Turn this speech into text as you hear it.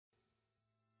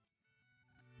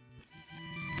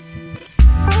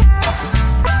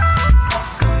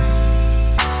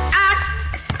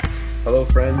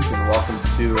friends, and welcome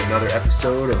to another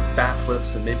episode of Bat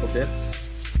Flips and Maple Dips,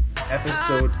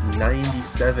 episode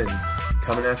 97,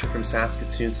 coming at you from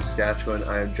Saskatoon, Saskatchewan.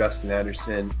 I am Justin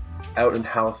Anderson. Out in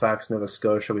Halifax, Nova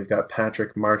Scotia, we've got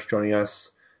Patrick March joining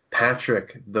us.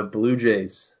 Patrick, the Blue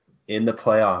Jays in the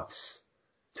playoffs.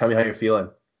 Tell me how you're feeling.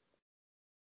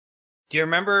 Do you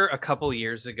remember a couple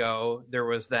years ago there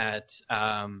was that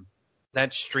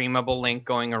streamable link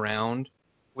going around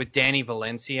with Danny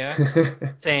Valencia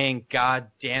saying, "God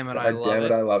damn it, I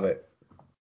love it."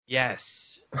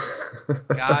 Yes.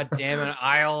 God damn it,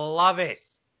 I love it.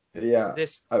 Yeah.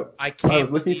 I can't. I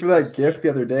was looking for that GIF the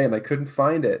other day and I couldn't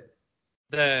find it.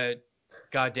 The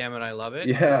God damn it, I love it.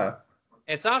 Yeah.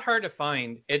 It's not hard to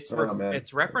find. It's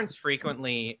referenced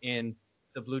frequently in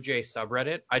the Blue Jay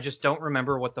subreddit. I just don't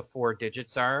remember what the 4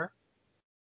 digits are.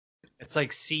 It's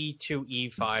like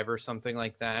C2E5 or something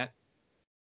like that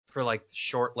for like the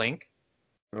short link.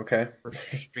 Okay. For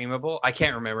streamable. I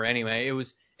can't remember anyway.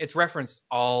 It's referenced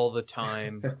all the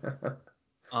time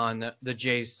on the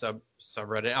Jays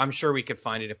subreddit. I'm sure we could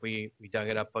find it if we dug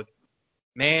it up, but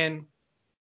man,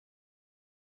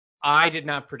 I did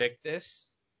not predict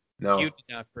this. No. You did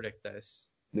not predict this.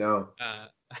 No.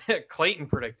 Clayton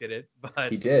predicted it,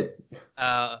 but he did.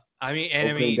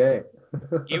 Opening day.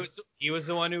 he was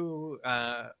the one who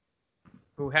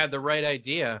had the right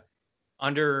idea.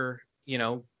 Under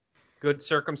good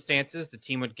circumstances, the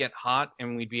team would get hot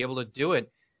and we'd be able to do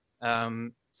it.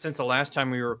 Since the last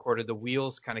time we recorded, the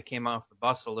wheels kind of came off the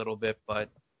bus a little bit, but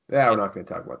we're not going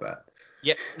to talk about that.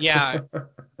 Yeah.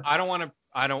 I don't want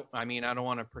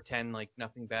to pretend like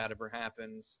nothing bad ever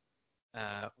happens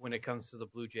when it comes to the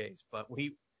Blue Jays, but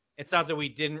it's not that we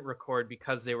didn't record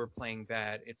because they were playing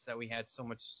bad. It's that we had so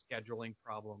much scheduling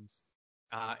problems.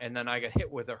 And then I got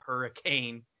hit with a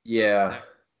hurricane. Yeah.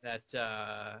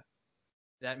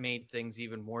 That made things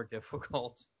even more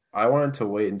difficult. I wanted to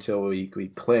wait until we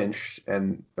clinched,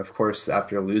 and of course,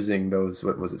 after losing those,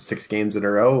 6 games in a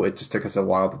row, it just took us a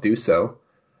while to do so.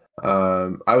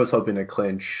 I was hoping to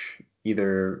clinch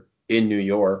either in New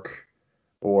York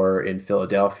or in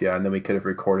Philadelphia, and then we could have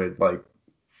recorded like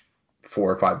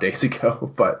 4 or 5 days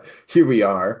ago. But here we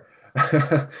are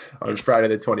on Friday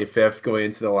the 25th, going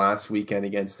into the last weekend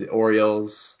against the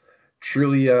Orioles.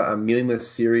 Truly a meaningless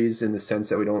series in the sense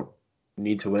that we don't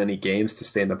need to win any games to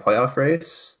stay in the playoff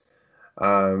race.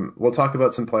 We'll talk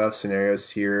about some playoff scenarios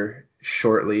here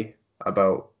shortly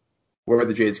about where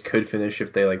the Jays could finish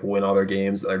if they win all their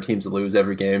games, other teams lose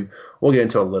every game. We'll get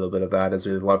into a little bit of that, as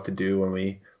we love to do when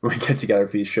we get together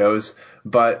for these shows.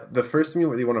 But the first thing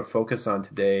we want to focus on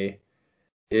today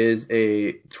is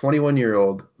a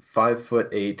 21-year-old,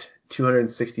 5'8",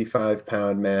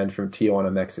 265-pound man from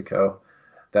Tijuana, Mexico.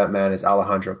 That man is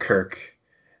Alejandro Kirk.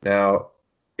 Now,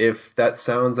 if that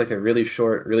sounds like a really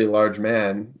short, really large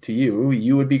man to you,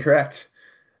 you would be correct.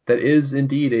 That is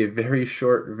indeed a very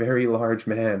short, very large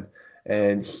man.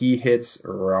 And he hits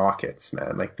rockets,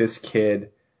 man. Like, this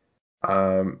kid,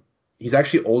 he's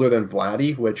actually older than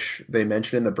Vladdy, which they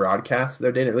mentioned in the broadcast the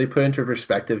other day. And it really put into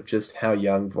perspective just how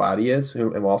young Vladdy is.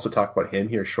 And we'll also talk about him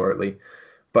here shortly.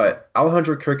 But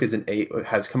Alejandro Kirk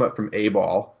has come up from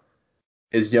A-ball,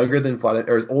 is younger than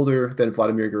is older than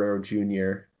Vladimir Guerrero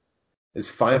Jr.,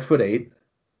 is 5'8",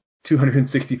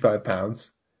 265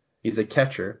 pounds. He's a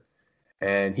catcher,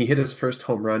 and he hit his first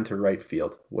home run to right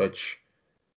field, which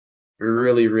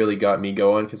really, really got me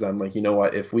going, because I'm like, you know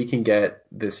what? If we can get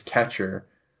this catcher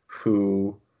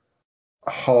who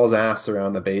hauls ass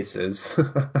around the bases,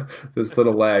 those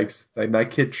little legs, like,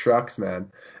 that kid trucks,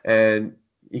 man, and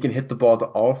he can hit the ball to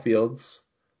all fields.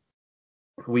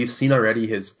 We've seen already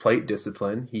his plate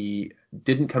discipline. He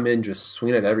didn't come in just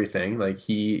swinging at everything. Like,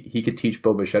 he could teach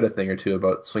Bo Bichette a thing or two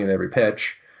about swinging at every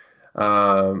pitch.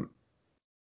 The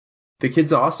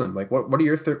kid's awesome. Like, what are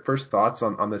your first thoughts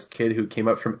on this kid who came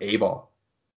up from A-ball?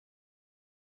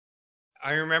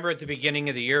 I remember at the beginning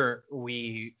of the year,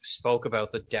 we spoke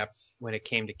about the depth when it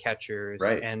came to catchers.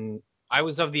 Right. And I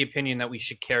was of the opinion that we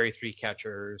should carry 3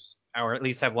 catchers, or at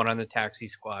least have one on the taxi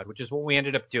squad, which is what we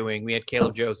ended up doing. We had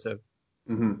Caleb Joseph.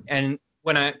 Mm-hmm. And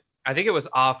when I think it was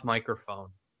off microphone,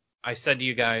 I said to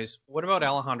you guys, what about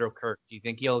Alejandro Kirk? Do you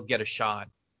think he'll get a shot?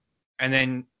 And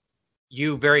then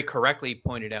you very correctly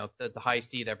pointed out that the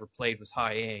highest he'd ever played was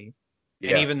high A.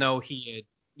 Yeah. And even though he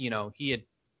had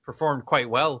performed quite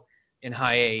well in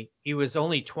high A, he was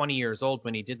only 20 years old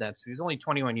when he did that. So he was only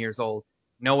 21 years old,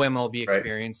 no MLB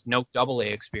experience, no double A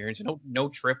experience, no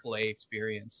triple A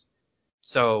experience.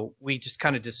 So we just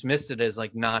kind of dismissed it as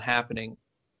like not happening.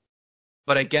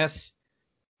 But I guess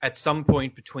at some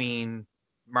point between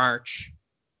March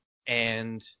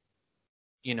and,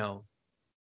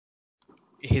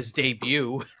 his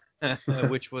debut,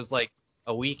 which was like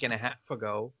a week and a half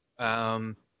ago,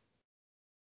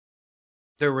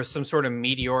 there was some sort of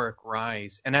meteoric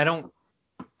rise, and I don't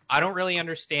really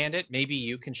understand it. Maybe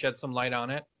you can shed some light on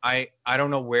it. I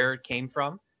don't know where it came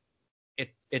from.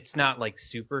 It's not like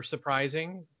super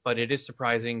surprising, but it is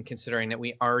surprising considering that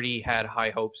we already had high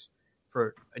hopes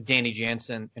for Danny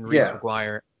Jansen and Reese Yeah.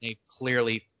 McGuire. They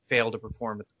clearly failed to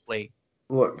perform at the plate.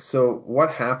 Look, so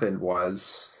what had happened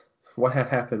was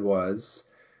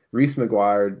Reese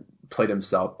McGuire played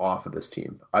himself off of this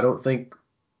team. I don't think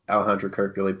Alejandro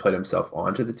Kirk really played himself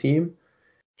onto the team.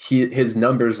 His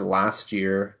numbers last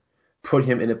year put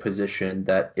him in a position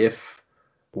that if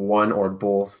one or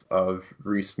both of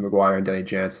Reese McGuire and Denny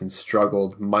Jansen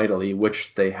struggled mightily,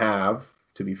 which they have,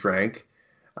 to be frank.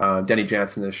 Denny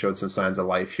Jansen has showed some signs of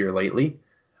life here lately.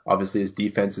 Obviously, his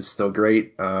defense is still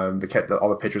great. All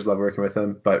the pitchers love working with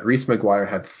him. But Reese McGuire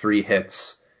had 3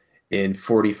 hits in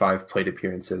 45 plate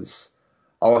appearances.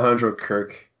 Alejandro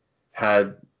Kirk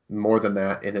had more than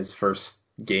that in his first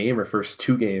game or first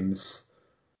 2 games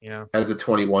as a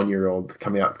 21-year-old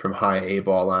coming up from high A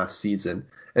ball last season.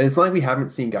 And it's not like we haven't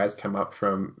seen guys come up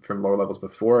from lower levels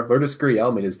before. Lourdes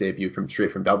Gurriel made his debut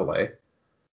straight from Double A.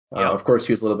 Of course,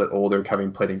 he was a little bit older,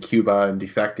 having played in Cuba and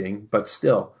defecting, but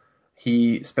still,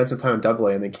 he spent some time in Double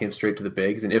A and then came straight to the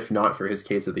bigs. And if not for his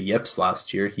case of the yips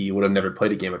last year, he would have never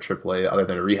played a game at Triple A other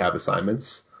than rehab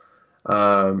assignments.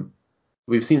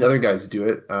 We've seen other guys do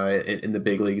it in the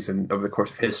big leagues and over the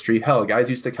course of history. Hell, guys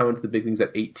used to come into the big leagues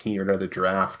at 18 or another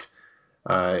draft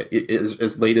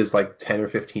as late as like 10 or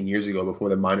 15 years ago before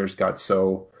the minors got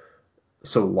so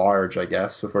large, I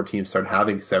guess, before teams started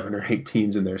having 7 or 8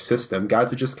 teams in their system. Guys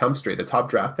would just come straight. The top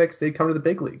draft picks, they'd come to the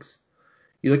big leagues.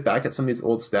 You look back at some of these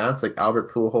old stats, like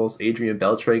Albert Pujols, Adrian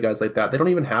Beltre, guys like that, they don't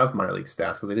even have minor league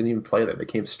stats because they didn't even play there. They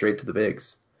came straight to the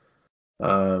bigs.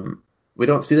 We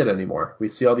don't see that anymore. We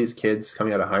see all these kids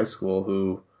coming out of high school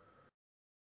who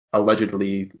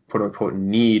allegedly, quote unquote,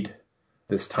 need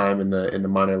this time in the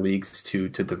minor leagues to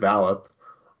develop.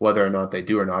 Whether or not they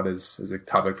do or not is a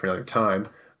topic for another time.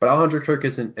 But Alejandro Kirk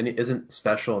isn't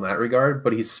special in that regard,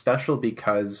 but he's special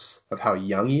because of how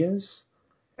young he is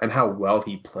and how well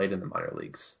he played in the minor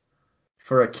leagues.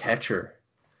 For a catcher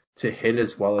to hit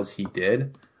as well as he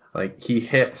did, like he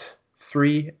hit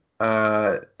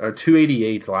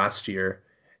 288 last year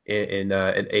in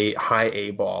a high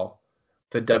A ball,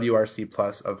 the WRC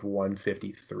plus of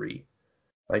 153.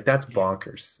 Like that's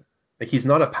bonkers. Like he's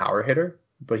not a power hitter,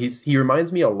 but he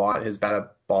reminds me a lot his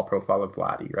bat ball profile of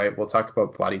Vladdy, right? We'll talk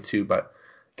about Vladdy too, but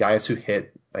guys who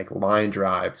hit like line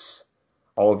drives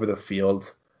all over the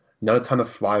field, not a ton of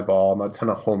fly ball, not a ton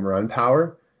of home run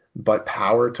power, but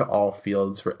power to all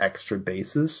fields for extra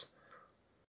bases.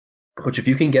 Which if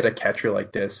you can get a catcher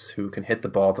like this who can hit the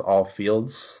ball to all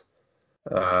fields,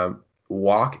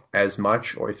 walk as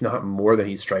much or if not more than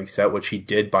he strikes out, which he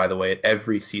did, by the way, at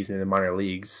every season in the minor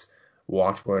leagues,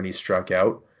 walked more than he struck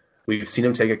out. We've seen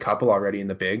him take a couple already in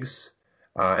the bigs.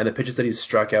 And the pitches that he's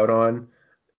struck out on,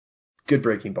 good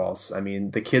breaking balls. I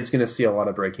mean, the kid's going to see a lot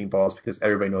of breaking balls because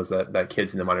everybody knows that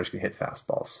kids in the minors can hit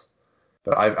fastballs.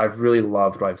 But I've really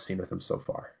loved what I've seen with him so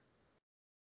far.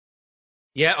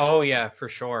 Yeah, oh yeah, for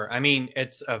sure. I mean,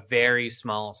 it's a very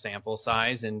small sample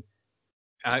size, and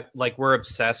like we're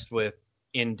obsessed with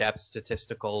in-depth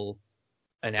statistical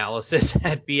analysis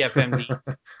at BFMD.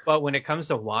 But when it comes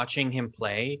to watching him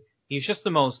play, he's just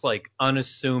the most like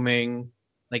unassuming.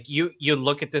 Like you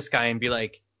look at this guy and be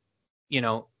like,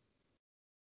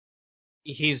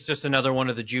 he's just another one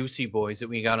of the juicy boys that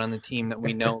we got on the team that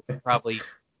we know can probably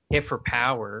hit for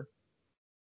power.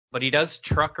 But he does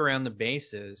truck around the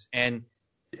bases, and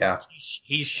yeah,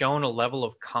 he's shown a level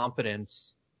of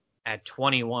competence at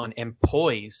 21 and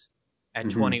poise at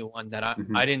 21 that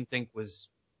I didn't think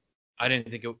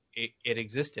it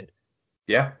existed.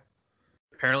 Yeah.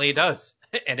 Apparently it does.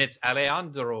 And it's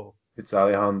Alejandro. It's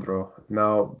Alejandro.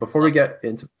 Now, before we get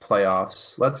into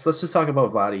playoffs, let's just talk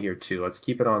about Vladdy here too. Let's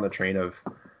keep it on the train of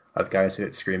guys who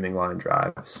hit screaming line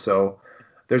drives. So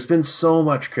there's been so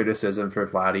much criticism for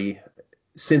Vladdy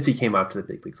since he came up to the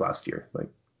big leagues last year. Like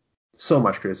so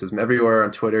much criticism everywhere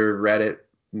on Twitter, Reddit,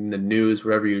 in the news,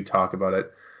 wherever you talk about it.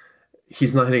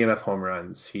 He's not hitting enough home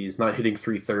runs. He's not hitting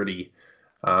 330.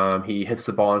 He hits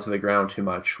the ball into the ground too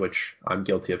much, which I'm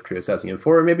guilty of criticizing him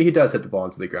for. Or maybe he does hit the ball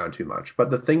into the ground too much.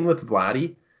 But the thing with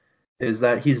Vladdy is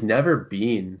that he's never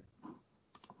been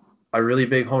a really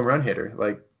big home run hitter.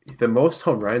 Like the most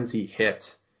home runs he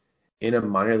hit in a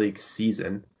minor league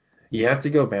season, you have to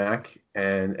go back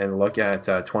and look at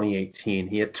 2018.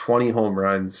 He had 20 home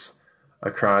runs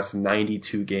across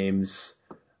 92 games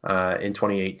in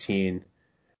 2018.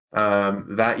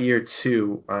 That year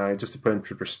too, just to put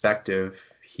into perspective,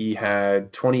 he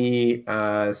had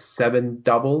 27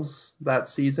 doubles that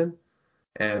season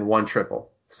and one triple.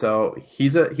 So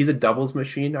he's a doubles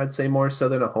machine, I'd say more so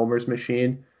than a homers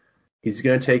machine. He's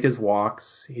going to take his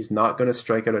walks. He's not going to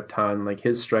strike out a ton. Like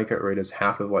his strikeout rate is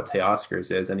half of what Teoscar's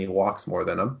is, and he walks more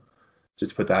than him.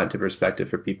 Just to put that into perspective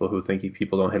for people who think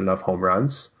people don't hit enough home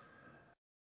runs.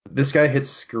 This guy hits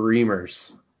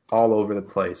screamers all over the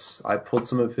place. I pulled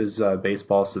some of his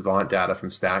baseball savant data from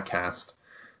Statcast.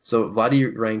 So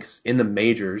Vladdy ranks in the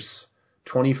majors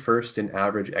 21st in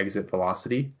average exit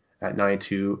velocity at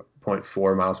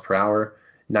 92.4 miles per hour,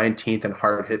 19th in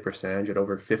hard hit percentage at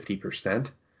over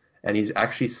 50%, and he's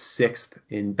actually 6th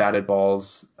in batted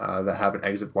balls that have an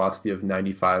exit velocity of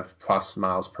 95 plus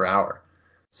miles per hour.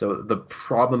 So the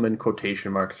problem in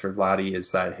quotation marks for Vladdy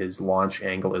is that his launch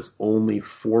angle is only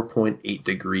 4.8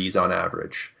 degrees on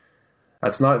average.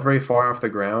 That's not very far off the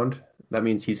ground. That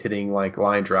means he's hitting like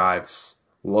line drives,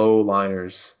 low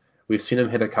liners. We've seen him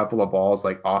hit a couple of balls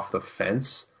like off the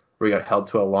fence where he got held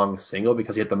to a long single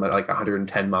because he hit them at like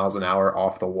 110 miles an hour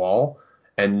off the wall.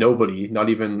 And nobody, not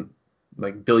even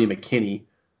like Billy McKinney,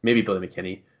 maybe Billy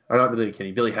McKinney, or not Billy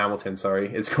McKinney, Billy Hamilton,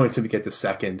 sorry, is going to get to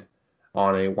second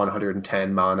on a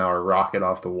 110 mile an hour rocket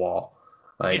off the wall.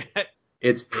 Like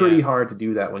it's pretty hard to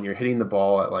do that when you're hitting the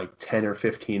ball at like 10 or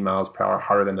 15 miles per hour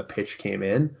harder than the pitch came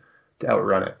in to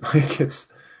outrun it. Like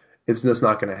it's just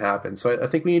not going to happen. So I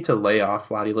think we need to lay off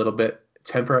Vladdy a little bit,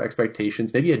 temper our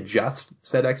expectations, maybe adjust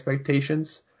set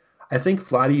expectations. I think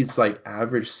Vladdy's like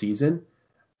average season,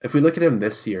 if we look at him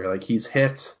this year, like he's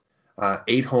hit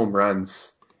 8 home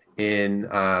runs in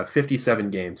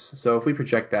 57 games. So if we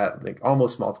project that, like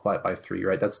almost multiply it by 3,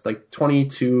 right? That's like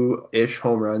 22-ish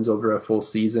home runs over a full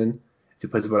season. He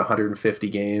plays about 150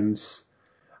 games,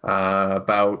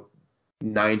 about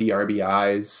 90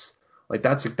 RBIs. Like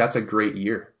that's a great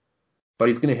year. But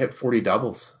he's going to hit 40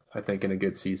 doubles, I think, in a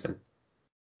good season.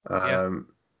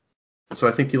 So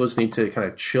I think people just need to kind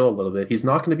of chill a little bit. He's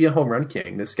not going to be a home run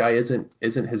king. This guy isn't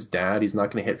his dad. He's not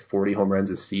going to hit 40 home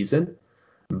runs a season.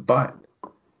 But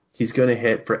he's going to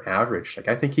hit for average. Like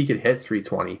I think he could hit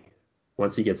 320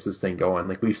 once he gets this thing going.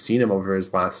 Like we've seen him over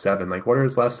his last 7. Like what are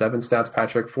his last 7 stats,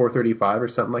 Patrick? 435 or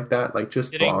something like that. Like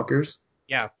just bonkers.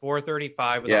 Yeah,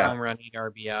 435 with a home run, 8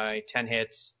 RBI, 10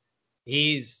 hits.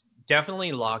 He's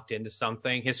definitely locked into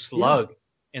something. His slug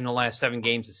in the last 7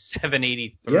 games is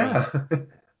 783. Yeah,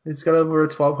 it's got over a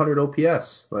 1200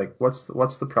 OPS. Like what's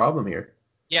the problem here?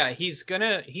 Yeah, he's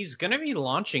gonna be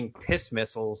launching piss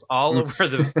missiles all over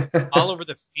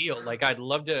the field. Like I'd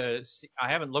love to see, I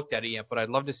haven't looked at it yet, but I'd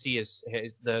love to see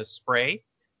the spray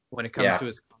when it comes to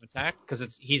his contact,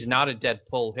 because he's not a dead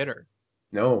pull hitter.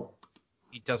 No,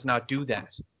 he does not do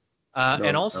that.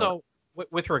 And also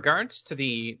with regards to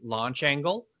the launch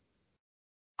angle,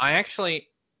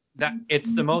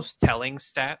 it's the most telling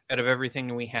stat out of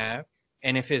everything we have.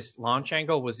 And if his launch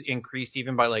angle was increased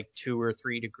even by like 2 or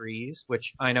 3 degrees,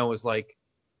 which I know is like,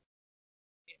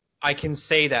 I can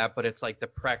say that, but it's like the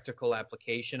practical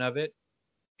application of it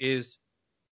is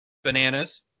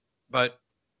bananas. But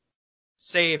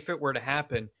say if it were to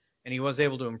happen and he was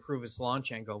able to improve his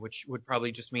launch angle, which would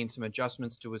probably just mean some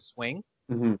adjustments to his swing,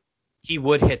 he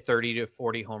would hit 30 to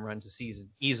 40 home runs a season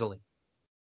easily.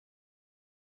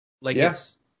 Like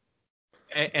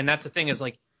and that's the thing is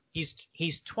like,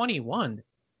 he's 21.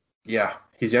 Yeah,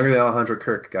 he's younger than Alejandro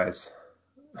Kirk, guys.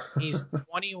 He's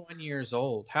 21 years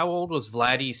old. How old was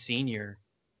Vladdy Sr.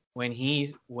 when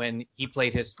he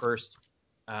played his first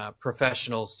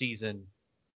professional season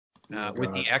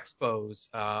with the Expos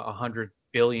 100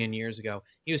 billion years ago?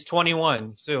 He was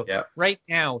 21. So right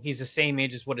now he's the same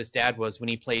age as what his dad was when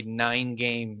he played 9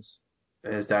 games.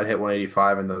 And his dad hit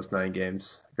 185 in those 9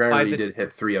 games. Granted, he did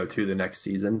hit 302 the next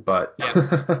season, but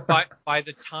by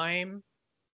the time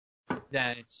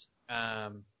that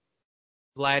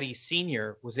Vladdy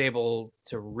Sr. was able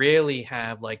to really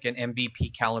have like an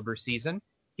MVP caliber season,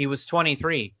 he was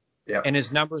 23. Yeah. And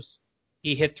his numbers,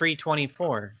 he hit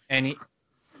 324, and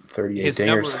 38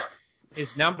 dingers.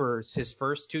 His numbers, his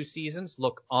first 2 seasons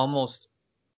look almost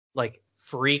like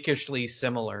freakishly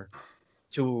similar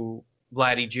to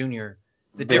Vladdy Jr.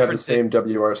 They have the same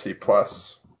WRC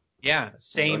plus. Yeah,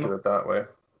 same. Look at it that way.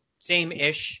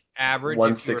 Same-ish average.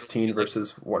 116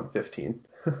 versus 115.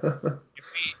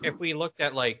 If we looked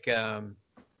at like,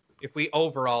 if we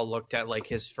overall looked at like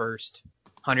his first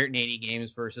 180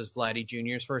 games versus Vladdy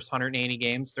Jr.'s first 180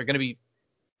 games, they're going to be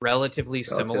relatively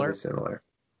similar.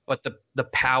 But the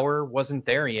power wasn't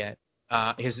there yet.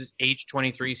 His age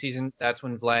 23 season, that's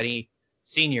when Vladdy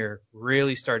Sr.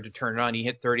 really started to turn it on. He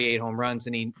hit 38 home runs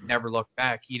and he never looked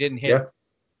back. He didn't hit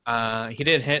He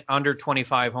didn't hit under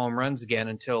 25 home runs again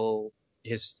until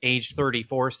his age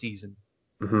 34 season.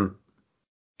 Hmm.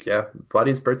 Yeah,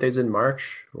 Vladdy's birthday's in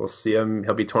March. We'll see him.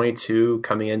 He'll be 22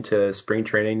 coming into spring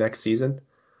training next season,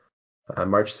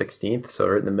 March 16th. So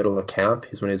right in the middle of camp,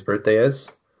 he's when his birthday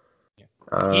is.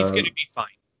 Yeah. He's going to be fine.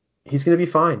 He's going to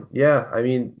be fine. Yeah, I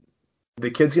mean,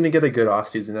 the kid's going to get a good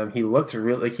offseason. He looked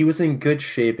really like he was in good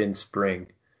shape in spring,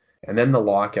 and then the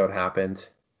lockout happened,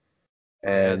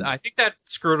 And and I think that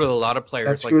screwed with a lot of that players.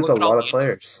 Like, screwed with look a at all lot the of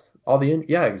injuries. players.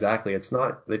 Yeah, exactly. It's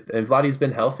not like, and Vladdy's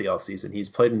been healthy all season. He's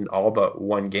played in all but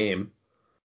one game.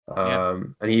 Yeah.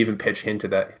 And he even pitch hit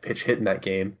in that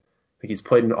game. Like he's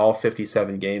played in all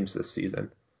 57 games this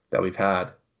season that we've had.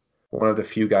 One of the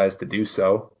few guys to do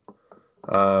so.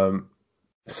 Um,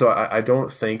 so I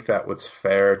don't think that what's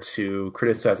fair to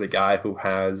criticize a guy who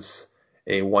has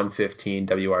a 115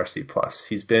 WRC plus.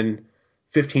 He's been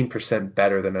 15%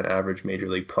 better than an average major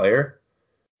league player.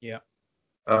 Yeah.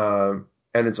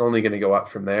 And it's only going to go up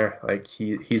from there. Like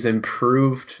he's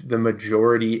improved the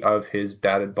majority of his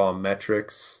batted ball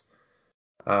metrics.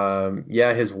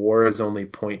 Yeah, his WAR is only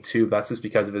point 0.2. That's just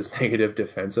because of his negative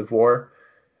defensive WAR.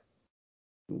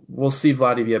 We'll see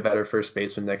Vladdy be a better first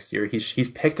baseman next year. He's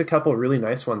picked a couple really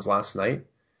nice ones last night.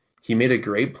 He made a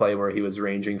great play where he was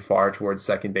ranging far towards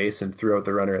second base and threw out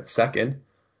the runner at second,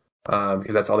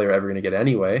 because that's all they were ever going to get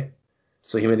anyway.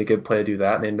 So he made a good play to do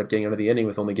that and ended up getting out of the inning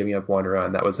with only giving up one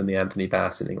run. That was in the Anthony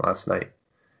Bass inning last night.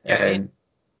 Yeah. And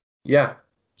yeah,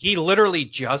 He literally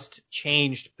just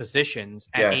changed positions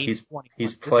at yeah, age 21.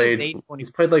 he's This is played age 20. he's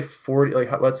played like 40,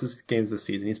 like what's his games this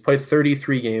season? He's played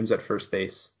 33 games at first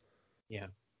base Yeah.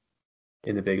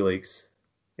 in the big leagues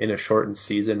in a shortened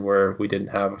season where we didn't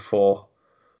have a full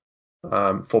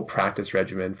practice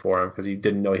regimen for him because he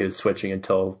didn't know he was switching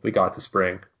until we got to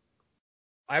spring.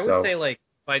 I would So, say like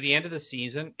by the end of the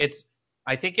season,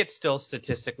 I think it's still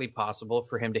statistically possible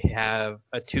for him to have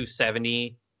a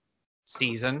 270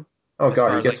 season oh as God,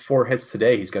 far he as gets like, 4 hits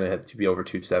today. He's gonna have to be over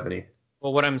 270.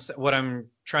 well, what I'm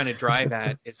trying to drive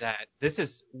at is that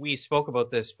we spoke about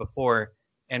this before,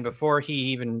 and before he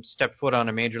even stepped foot on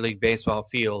a Major League Baseball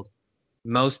field,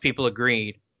 most people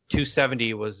agreed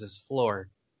 270 was his floor,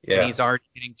 and Yeah. he's already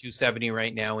hitting 270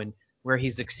 right now. And where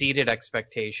he's exceeded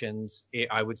expectations,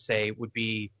 I would say, would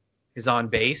be his on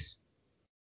base,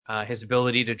 his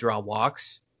ability to draw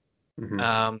walks.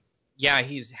 Hmm. Yeah,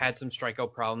 he's had some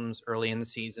strikeout problems early in the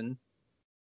season,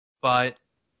 but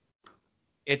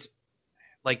it's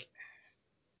like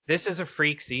this is a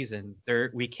freak season.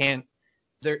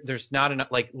 There's not enough.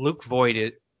 Like Luke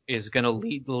Voigt is going to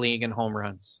lead the league in home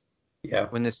runs Yeah.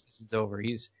 when this season's over.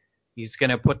 He's going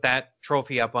to put that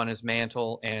trophy up on his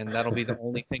mantle, and that'll be the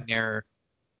only thing there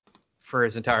for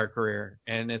his entire career.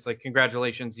 And it's like,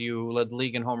 congratulations, you led the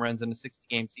league in home runs in a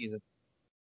 60-game season.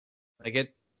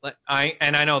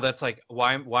 I know that's like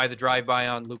why the drive by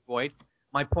on Luke Voigt.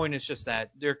 My point is just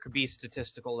that there could be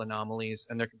statistical anomalies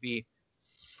and there could be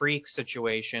freak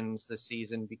situations this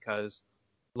season because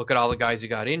look at all the guys who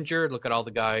got injured, look at all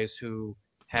the guys who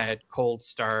had cold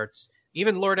starts.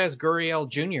 Even Lourdes Gurriel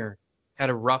Jr. had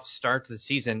a rough start to the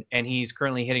season and he's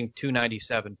currently hitting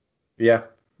 297. Yeah.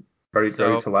 Brody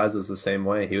So Telaz is the same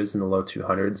way. He was in the low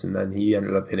 200s and then he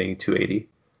ended up hitting 280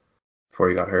 before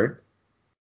he got hurt.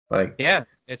 Like yeah,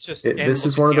 it's just and this look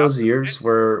is at one of those Teoscar. years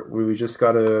where we just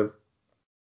gotta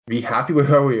be happy with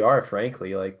where we are.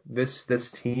 Frankly, like this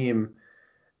team,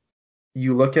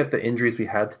 you look at the injuries we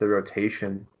had to the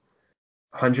rotation.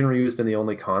 Hyun-Jin Ryu has been the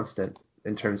only constant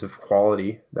in terms of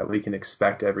quality that we can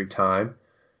expect every time.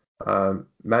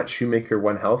 Matt Shoemaker,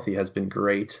 when healthy, has been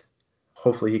great.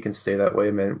 Hopefully he can stay that way,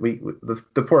 man.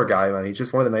 The poor guy, man. He's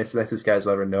just one of the nicest guys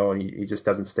I'll ever know, and he just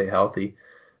doesn't stay healthy.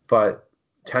 But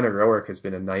Tanner Roark has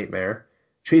been a nightmare.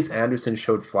 Chase Anderson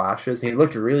showed flashes. He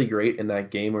looked really great in that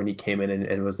game when he came in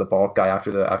and was the bulk guy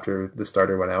after the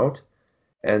starter went out.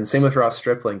 And same with Ross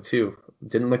Stripling too.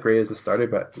 Didn't look great as a starter,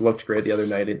 but looked great the other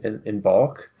night in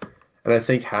bulk. And I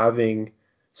think having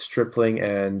Stripling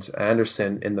and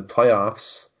Anderson in the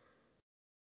playoffs,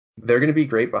 they're going to be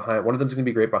great behind. One of them's going to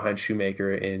be great behind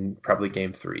Shoemaker in probably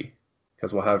game 3,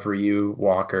 because we'll have Ryu,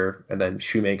 Walker, and then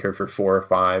Shoemaker for 4 or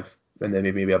 5, and then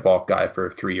maybe a bulk guy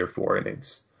for 3 or 4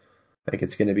 innings. I think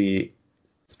it's probably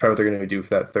what they're going to do for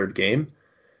that third game.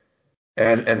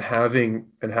 And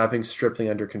having Stripling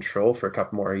under control for a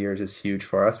couple more years is huge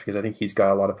for us because I think he's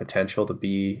got a lot of potential to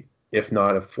be, if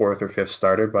not a 4th or 5th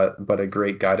starter, but a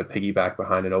great guy to piggyback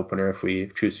behind an opener if we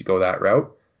choose to go that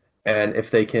route. And if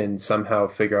they can somehow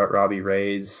figure out Robbie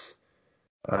Ray's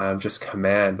just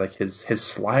command, like his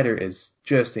slider is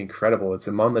just incredible. It's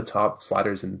among the top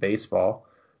sliders in baseball,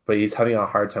 but he's having a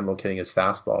hard time locating his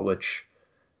fastball, which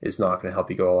is not going to help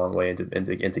you go a long way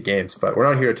into games. But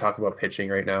we're not here to talk about pitching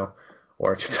right now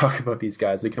or to talk about these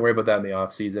guys. We can worry about that in the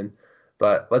off season.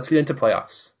 But let's get into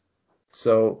playoffs.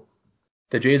 So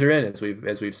the Jays are in, as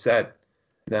we've said.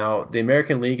 Now the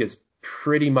American League is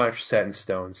pretty much set in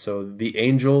stone. So the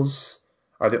Angels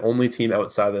are the only team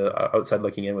outside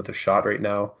looking in with a shot right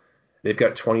now. They've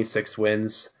got 26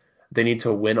 wins. They need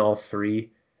to win all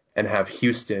three and have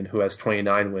Houston, who has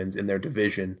 29 wins in their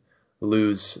division,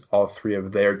 lose all three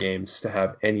of their games to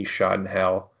have any shot in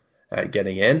hell at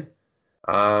getting in.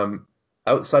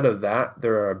 Outside of that,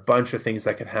 there are a bunch of things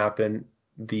that could happen.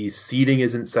 The seeding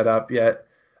isn't set up yet.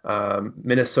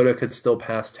 Minnesota could still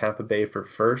pass Tampa Bay for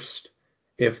first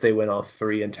if they win all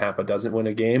three and Tampa doesn't win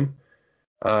a game.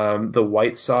 The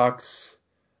White Sox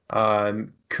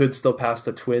could still pass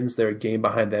the Twins. They're a game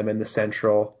behind them in the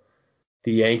Central.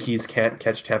 The Yankees can't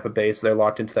catch Tampa Bay, so they're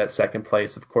locked into that second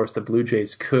place. Of course, the Blue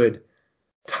Jays could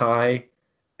tie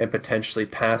and potentially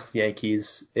pass the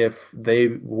Yankees if they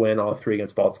win all three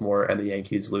against Baltimore and the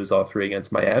Yankees lose all three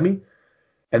against Miami.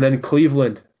 And then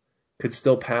Cleveland could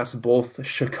still pass both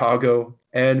Chicago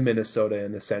and Minnesota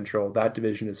in the Central. That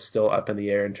division is still up in the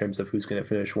air in terms of who's going to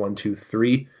finish 1, 2,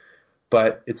 3.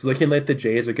 But it's looking like the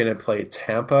Jays are going to play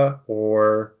Tampa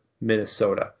or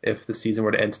Minnesota. If the season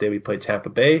were to end today, we play Tampa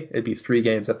Bay. It'd be 3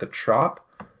 games at the Trop.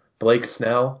 Blake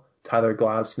Snell, Tyler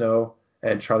Glasnow,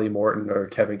 and Charlie Morton or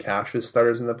Kevin Cash as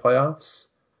starters in the playoffs.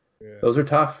 Yeah. Those are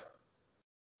tough.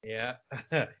 Yeah.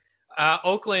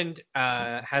 Oakland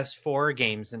has 4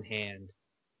 games in hand.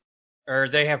 Or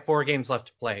they have 4 games left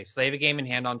to play. So they have a game in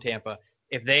hand on Tampa.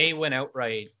 If they win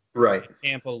outright, right,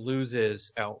 Tampa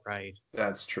loses outright.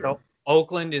 That's true. So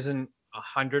Oakland isn't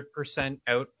 100%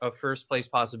 out of first place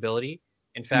possibility.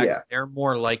 In fact, they're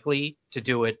more likely to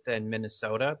do it than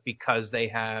Minnesota because they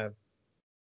have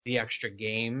the extra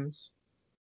games.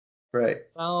 Right.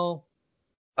 Well,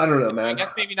 I don't know, man. I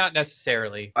guess maybe not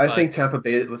necessarily. I think Tampa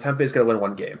Bay's going to win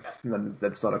 1 game. And then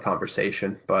that's not a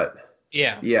conversation. But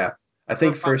yeah. I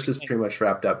think first is pretty much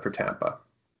wrapped up for Tampa.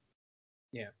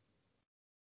 Yeah.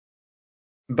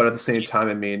 But at the same time,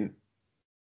 I mean,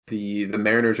 the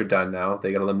Mariners are done now.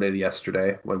 They got eliminated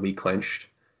yesterday when we clinched.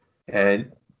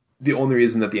 And the only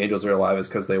reason that the Angels are alive is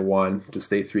because they won to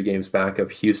stay 3 games back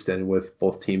of Houston with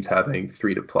both teams having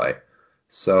 3 to play.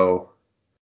 So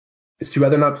it's too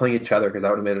bad they're not playing each other because that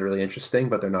would have made it really interesting,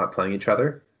 but they're not playing each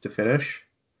other to finish.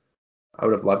 I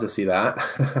would have loved to see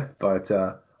that, but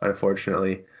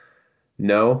unfortunately,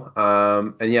 no.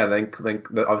 And yeah, then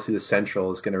obviously the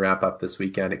Central is going to wrap up this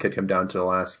weekend. It could come down to the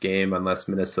last game unless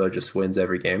Minnesota just wins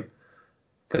every game.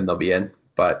 Then they'll be in.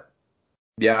 But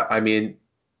yeah, I mean,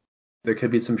 there could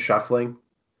be some shuffling.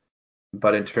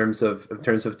 But in terms of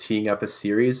teeing up a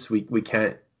series, we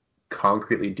can't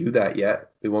concretely do that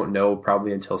yet. We won't know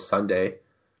probably until Sunday,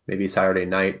 maybe Saturday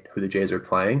night, who the Jays are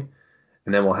playing.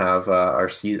 And then we'll have our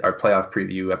playoff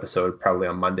preview episode probably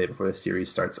on Monday before the series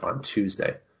starts on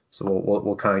Tuesday. So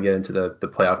we'll kind of get into the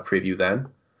playoff preview then.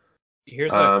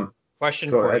 Here's a question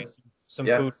for you, some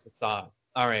food for thought.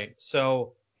 All right,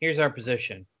 so here's our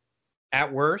position.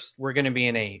 At worst, we're going to be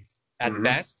in 8th. At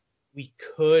best, we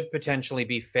could potentially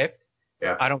be 5th.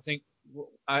 Yeah.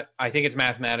 I think it's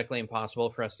mathematically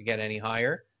impossible for us to get any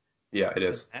higher. Yeah, it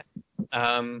is.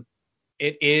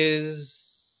 It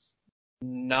is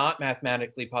not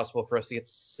mathematically possible for us to get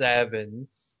 7th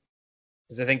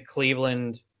because I think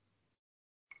Cleveland,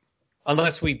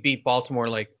 unless we beat Baltimore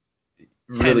like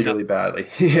really badly.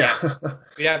 Yeah.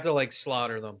 We'd have to like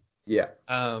slaughter them. Yeah.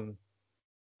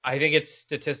 I think it's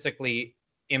statistically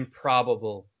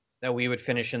improbable that we would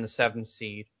finish in the 7th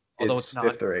seed, although it's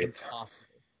not impossible.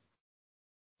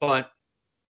 But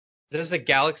this is a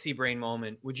galaxy brain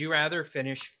moment. Would you rather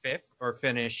finish 5th or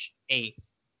finish 8th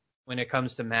when it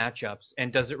comes to matchups?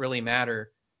 And does it really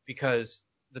matter? Because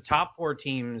the top 4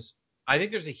 teams, I think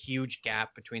there's a huge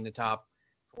gap between the top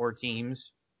 4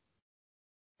 teams.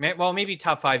 Well, maybe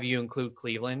top 5 you include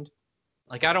Cleveland.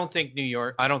 Like, I don't think the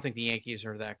Yankees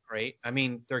are that great. I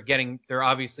mean,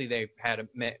 they've had a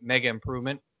mega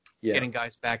improvement, getting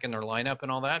guys back in their lineup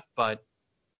and all that, but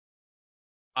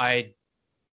I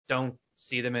don't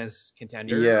see them as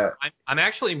contenders. Yeah. I'm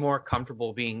actually more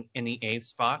comfortable being in the 8th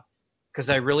spot because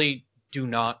I really do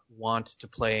not want to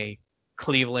play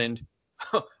Cleveland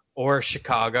or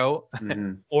Chicago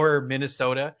or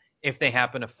Minnesota if they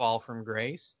happen to fall from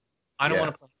grace. I don't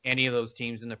want to play any of those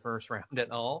teams in the first round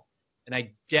at all. And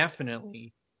I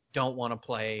definitely don't want to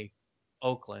play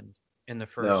Oakland in the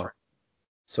first round.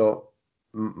 So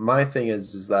my thing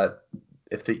is that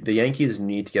if the Yankees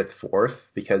need to get 4th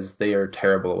because they are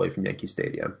terrible away from Yankee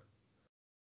Stadium.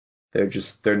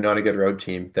 They're not a good road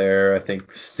team. They're, I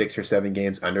think, 6 or 7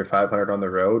 games under 500 on the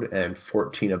road and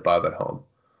 14 above at home.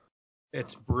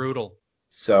 It's brutal.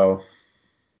 So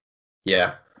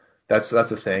yeah, that's a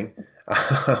thing.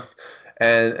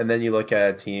 And then you look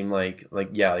at a team like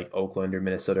Oakland or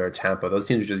Minnesota or Tampa. Those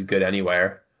teams are just good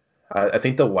anywhere. I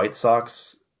think the White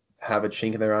Sox have a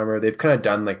chink in their armor. They've kind of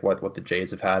done like what the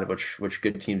Jays have had, which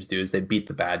good teams do is they beat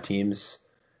the bad teams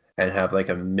and have like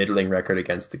a middling record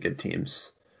against the good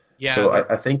teams. Yeah, So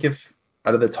I think if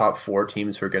out of the top 4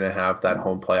 teams who are going to have that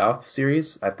home playoff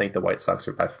series, I think the White Sox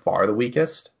are by far the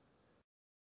weakest.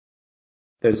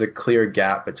 There's a clear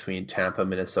gap between Tampa,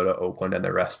 Minnesota, Oakland, and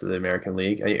the rest of the American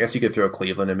League. I guess you could throw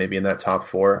Cleveland in maybe in that top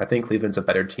 4. I think Cleveland's a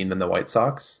better team than the White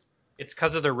Sox. it's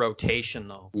because of their rotation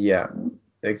though. Yeah,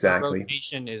 Their exactly.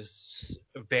 rotation is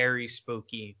very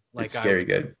spooky. It's scary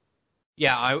good.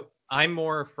 I'm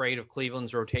more afraid of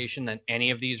Cleveland's rotation than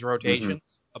any of these Hmm. rotations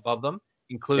above them,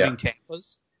 Yeah. including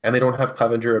Tampa's. And they don't have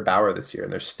Clevenger or Bauer this year,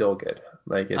 and they're still good.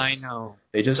 Like I it's know.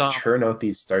 they just Dumb. churn out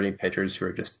these starting pitchers who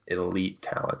are just elite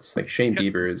talents. Like Shane Because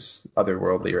Bieber is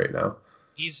otherworldly right now.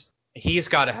 he's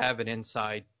got to have an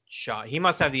inside shot. He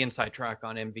must have the inside track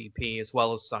on MVP as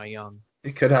well as Cy Young.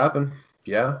 It could happen.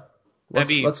 Yeah. That'd Let's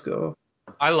be. let's go.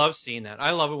 I love seeing that.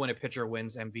 I love it when a pitcher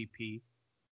wins MVP.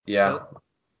 Yeah. So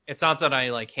it's not that I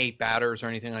like hate batters or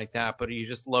anything like that, but you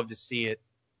just love to see it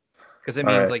because it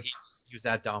All means right. like he was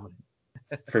that dominant.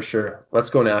 For sure. Let's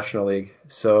go National League.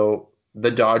 So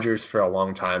the Dodgers for a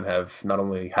long time have not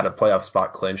only had a playoff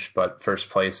spot clinched, but first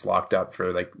place locked up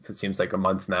for like it seems like a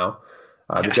month now.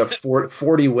 They've Yeah. got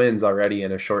 40 wins already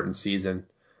in a shortened season,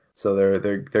 so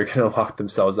they're gonna lock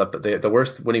themselves up. But the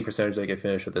worst winning percentage they could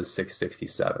finish with is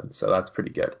 667, so that's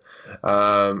pretty good.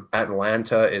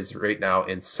 Atlanta is right now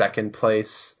in second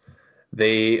place.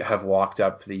 They have locked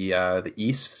up the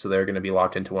East, so they're going to be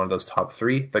locked into one of those top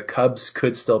 3. The Cubs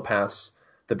could still pass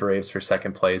the Braves for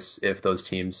second place if those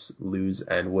teams lose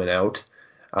and win out.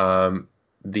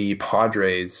 The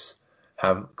Padres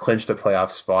have clinched a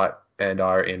playoff spot and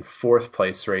are in fourth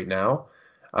place right now,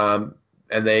 and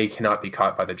they cannot be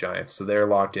caught by the Giants, so they're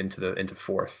locked into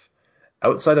fourth.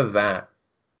 Outside of that,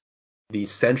 the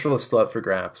Central is still up for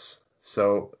grabs.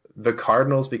 So the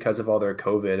Cardinals, because of all their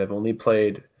COVID, have only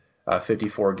played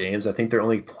 54 games. I think they're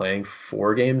only playing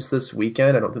 4 games this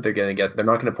weekend. I don't think they're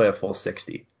not going to play a full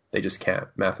 60. They just can't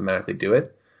mathematically do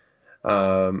it.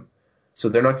 So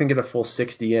they're not going to get a full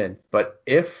 60 in. But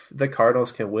if the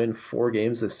Cardinals can win 4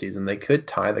 games this season, they could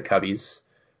tie the Cubbies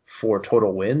for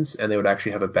total wins, and they would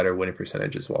actually have a better winning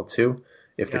percentage as well too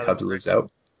if the Yeah, Cubs that's lose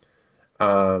out.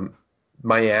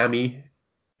 Miami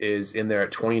is in there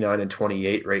at 29 and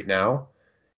 28 right now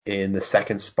in the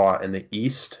second spot in the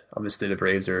East. Obviously, the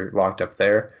Braves are locked up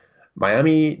there.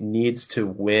 Miami needs to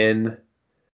win,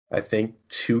 I think,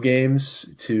 2 games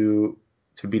to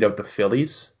beat out the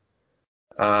Phillies.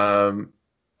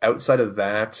 Outside of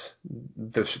that,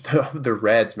 the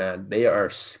Reds, man, they are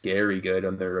scary good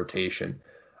on their rotation.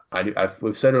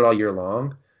 We've said it all year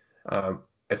long.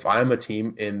 If I'm a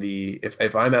team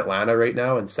if I'm Atlanta right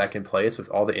now in second place with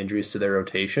all the injuries to their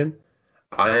rotation,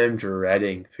 I am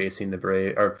dreading facing the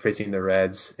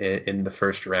Reds in the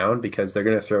first round because they're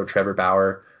going to throw Trevor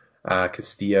Bauer,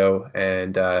 Castillo,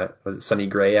 and was it Sonny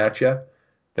Gray at you?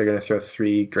 They're going to throw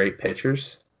 3 great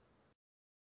pitchers,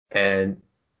 and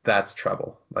that's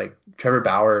trouble. Like Trevor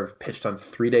Bauer pitched on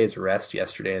 3 days rest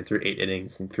yesterday and threw 8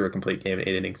 innings and threw a complete game in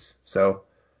 8 innings. So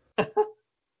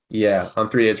yeah, on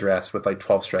 3 days rest with like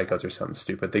 12 strikeouts or something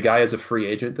stupid. The guy is a free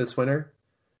agent this winter.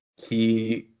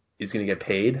 He is going to get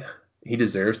paid. He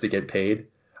deserves to get paid.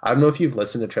 I don't know if you've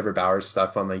listened to Trevor Bauer's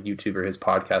stuff on like YouTube or his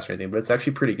podcast or anything, but it's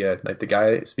actually pretty good. Like the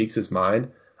guy speaks his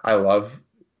mind. I love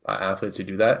athletes who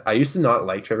do that. I used to not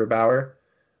like Trevor Bauer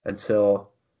until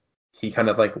he kind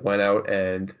of like went out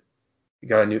and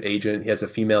got a new agent. He has a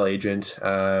female agent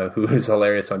who is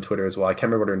hilarious on Twitter as well. I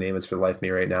can't remember what her name is for the life of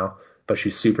me right now, but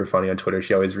she's super funny on Twitter.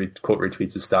 She always quote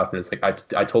retweets his stuff, and it's like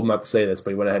I told him not to say this, but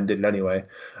he went ahead and did it anyway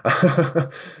because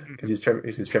he's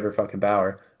Trevor fucking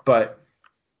Bauer. But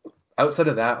outside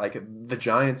of that, like the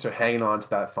Giants are hanging on to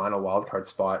that final wild card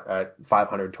spot at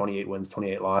 528 wins,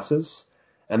 28 losses,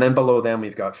 and then below them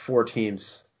we've got 4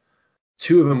 teams.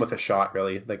 2 of them with a shot,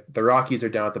 really. Like the Rockies are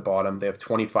down at the bottom. They have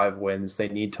 25 wins. They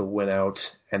need to win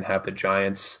out and have the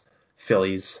Giants,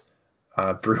 Phillies,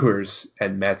 Brewers,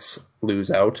 and Mets lose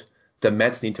out. The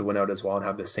Mets need to win out as well and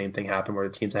have the same thing happen where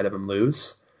the teams ahead of them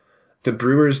lose. The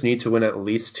Brewers need to win at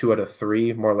least 2 out of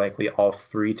 3, more likely all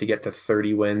 3 to get to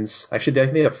 30 wins. Actually, I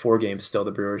think they have 4 games still,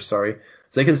 the Brewers, sorry.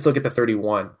 So they can still get to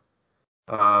 31.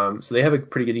 So they have a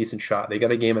pretty good, decent shot. They got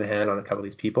a game in hand on a couple of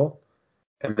these people.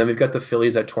 And then we've got the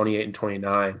Phillies at 28 and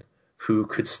 29, who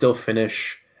could still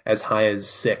finish as high as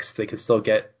sixth. They could still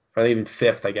get, or even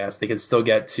fifth, I guess. They could still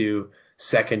get to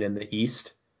second in the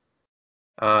East.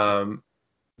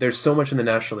 There's so much in the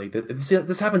National League.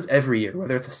 This happens every year,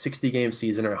 whether it's a 60-game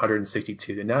season or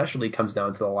 162. The National League comes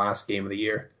down to the last game of the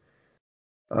year,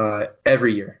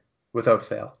 every year, without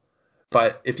fail.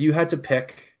 But if you had to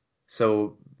pick,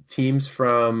 so teams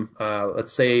from,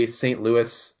 let's say, St.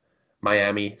 Louis,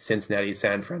 Miami, Cincinnati,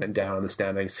 San Fran, and down in the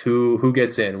standings, who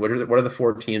gets in? What are the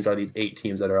 4 teams out of these 8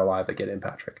 teams that are alive that get in,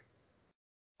 Patrick?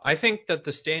 I think that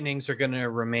the standings are going to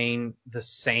remain the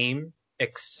same,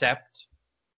 except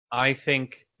I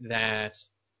think that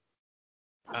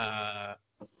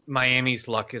Miami's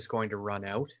luck is going to run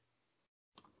out.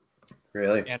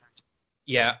 Really?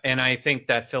 And I think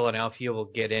that Philadelphia will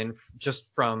get in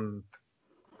just from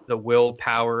the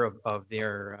willpower of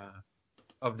their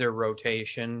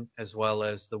rotation, as well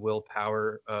as the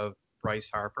willpower of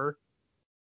Bryce Harper.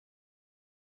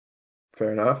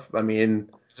 Fair enough. I mean,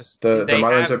 the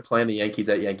Marlins are playing the Yankees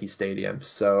at Yankee Stadium,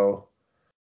 so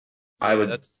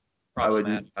yeah,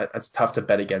 that's tough to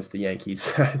bet against the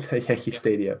Yankees at Yankee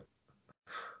Stadium.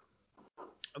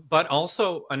 But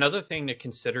also another thing to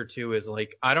consider too is,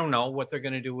 like, I don't know what they're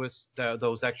going to do with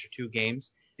those extra 2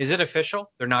 games. Is it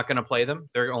official? They're not going to play them.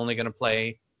 They're only going to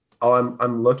play. Oh,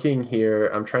 I'm looking here.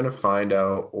 I'm trying to find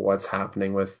out what's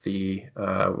happening with the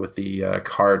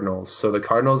Cardinals. So the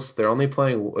Cardinals, they're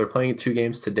playing 2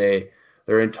 games today.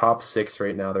 They're in top 6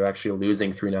 right now. They're actually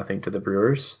losing 3-0 to the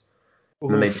Brewers.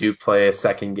 Oof. And then they do play a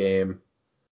second game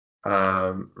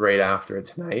right after it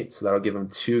tonight. So that'll give them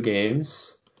 2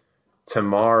 games.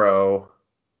 Tomorrow,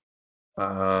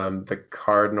 the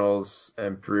Cardinals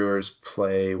and Brewers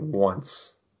play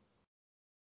once.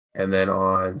 And then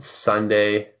on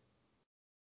Sunday,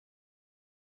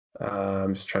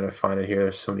 I'm just trying to find it here.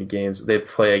 There's so many games. They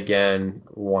play again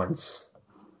once.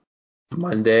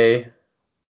 Monday,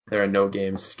 there are no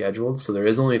games scheduled, so there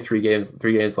is only 3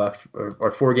 games left,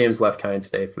 or 4 games left kind of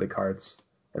today for the Cards,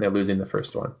 and they're losing the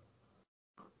first one.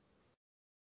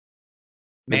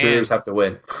 The Brewers have to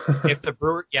win. if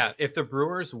the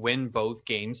Brewers win both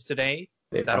games today,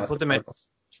 that'll put them at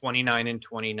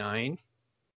 29-29,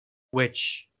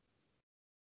 which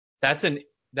that's an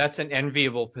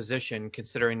enviable position,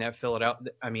 considering that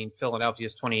Philadelphia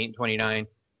is 28-29,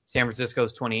 San Francisco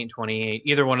is 28-28.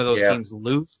 Either one of those teams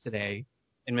lose today,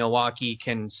 and Milwaukee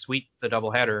can sweep the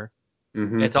doubleheader.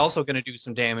 Mm-hmm. It's also going to do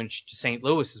some damage to St.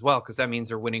 Louis as well, because that means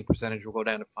their winning percentage will go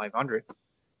down to 500.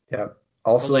 Yeah.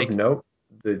 Also of note,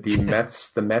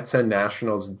 the Mets and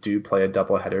Nationals do play a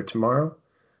doubleheader tomorrow.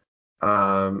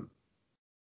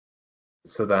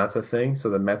 So that's a thing. So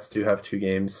the Mets do have 2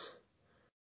 games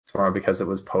tomorrow because it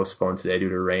was postponed today due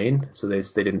to rain. So they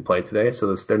didn't play today.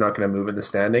 So they're not going to move in the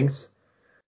standings.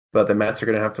 But the Mets are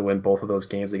going to have to win both of those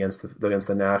games against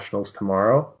the Nationals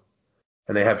tomorrow.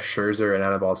 And they have Scherzer and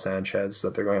Anibal Sanchez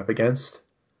that they're going up against.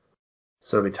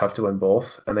 So it'll be tough to win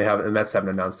both. And the Mets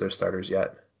haven't announced their starters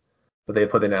yet. But they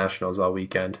play the Nationals all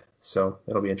weekend. So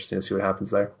it'll be interesting to see what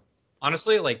happens there.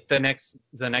 Honestly, like the next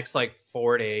like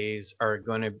 4 days are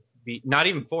going to be, not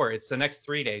even 4, it's the next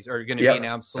 3 days are going to be an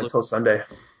absolute until Sunday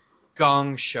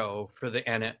gong show for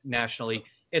the National League.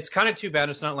 It's kind of too bad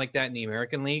it's not like that in the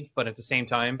American League, but at the same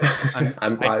time,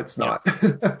 I'm glad it's not.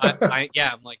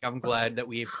 I'm glad that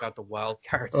we've got the wild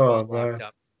cards all locked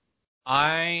up.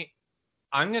 I'm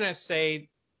going to say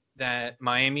that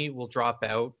Miami will drop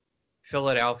out,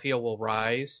 Philadelphia will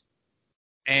rise,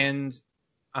 and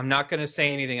I'm not going to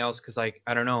say anything else because, I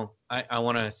don't know. I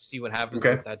want to see what happens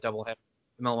with that doubleheader.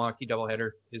 The Milwaukee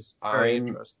doubleheader is very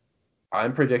interesting.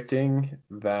 I'm predicting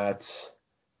that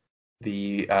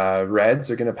the Reds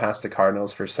are going to pass the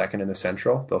Cardinals for second in the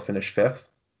Central. They'll finish 5th.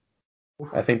 Oof.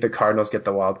 I think the Cardinals get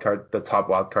the top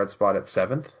wild card spot at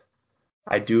 7th.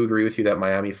 I do agree with you that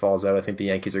Miami falls out. I think the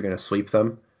Yankees are going to sweep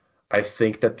them. I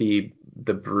think that the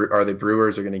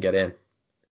Brewers are going to get in.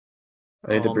 I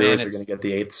think the Brewers are going to get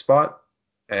the 8th spot,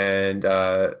 and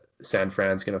San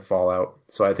Fran's going to fall out.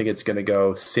 So I think it's going to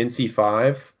go Cincy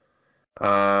 5,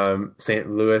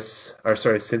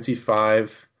 Cincy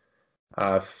 5,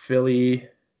 Philly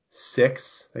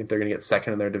 6. I think they're going to get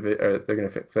second in their division. They're going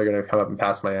to come up and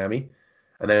pass Miami,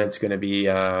 and then it's going to be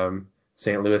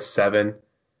St. Louis 7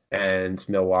 and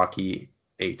Milwaukee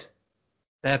 8.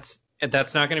 That's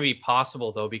not going to be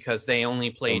possible though, because they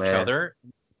only play each other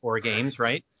 4 games,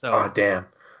 right? So damn.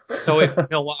 So if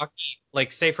Milwaukee,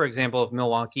 like say for example, if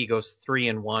Milwaukee goes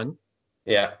 3-1,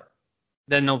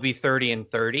 then they'll be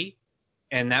 30-30,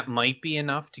 and that might be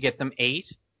enough to get them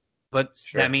 8. But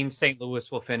that means St.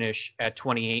 Louis will finish at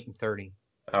 28-30.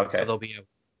 Okay. So they'll be out.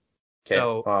 Okay.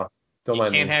 So don't you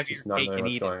mind can't me have just your not cake knowing and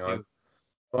what's eat going it on. too.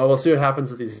 Well, we'll see what happens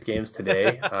with these games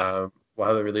today. We'll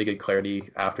have a really good clarity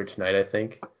after tonight, I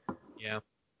think. Yeah.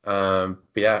 But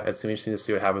yeah, it's gonna be interesting to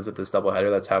see what happens with this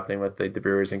doubleheader that's happening with the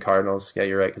Brewers and Cardinals. Yeah,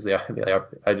 you're right, because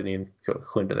I didn't even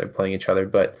clue into they're playing each other.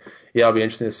 But yeah, it'll be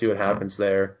interesting to see what happens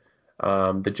there.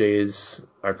 The Jays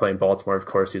are playing Baltimore, of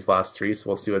course, these last three, so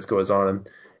we'll see what goes on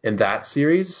in that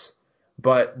series.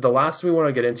 But the last we want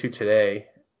to get into today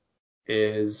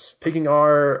is picking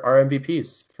our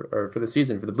MVPs for the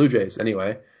season for the Blue Jays.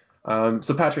 Anyway,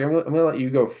 so Patrick, I'm gonna let you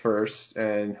go first.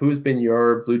 And who's been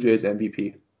your Blue Jays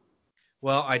MVP?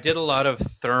 Well, I did a lot of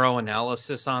thorough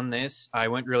analysis on this. I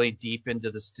went really deep into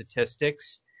the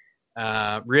statistics.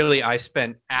 Really, I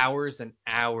spent hours and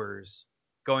hours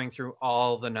going through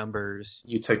all the numbers.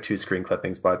 You took two screen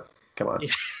clippings, bud. Come on.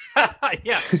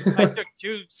 Yeah, I took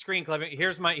two screen clippings.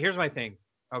 Here's my thing.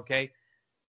 Okay,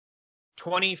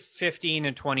 2015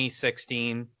 and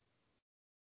 2016.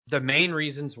 The main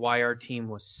reasons why our team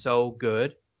was so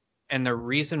good, and the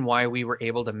reason why we were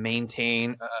able to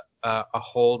maintain a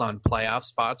hold on playoff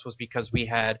spots was because we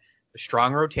had a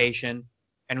strong rotation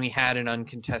and we had an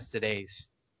uncontested ace.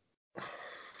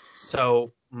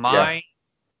 So my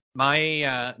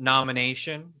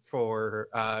nomination for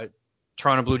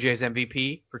Toronto Blue Jays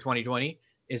MVP for 2020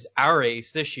 is our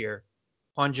ace this year,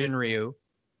 Hyun-Jin Ryu.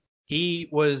 He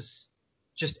was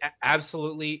just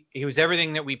absolutely, he was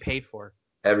everything that we paid for.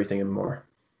 Everything and more.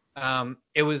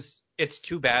 It's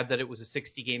too bad that it was a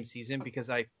 60 game season, because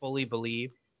I fully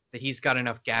believe that he's got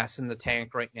enough gas in the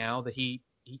tank right now that he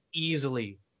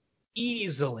easily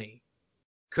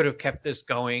could have kept this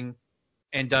going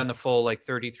and done the full like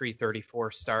 33,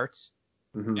 34 starts.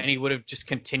 Mm-hmm. And he would have just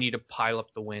continued to pile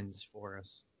up the wins for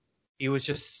us. He was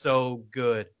just so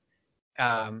good.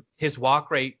 His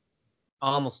walk rate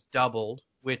almost doubled,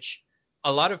 which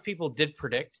a lot of people did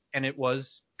predict, and it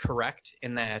was correct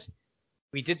in that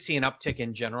we did see an uptick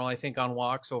in general, I think, on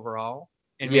walks overall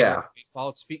in Major League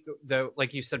Baseball.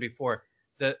 Like you said before,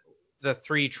 the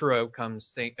three true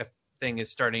outcomes thing is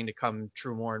starting to come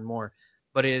true more and more.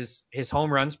 But his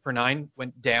home runs per nine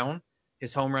went down.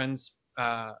 His home runs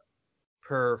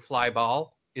per fly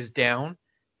ball is down.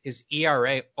 His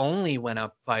ERA only went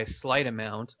up by a slight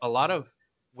amount. A lot of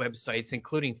websites,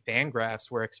 including Fangraphs,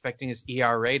 were expecting his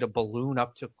ERA to balloon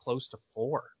up to close to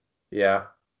 4. Yeah.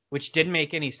 Which didn't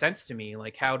make any sense to me.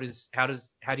 Like, how do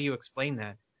you explain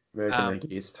that? American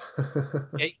League East.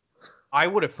 I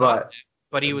would have thought that,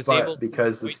 but he was able to,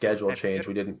 because the schedule changed,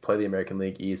 we didn't play the American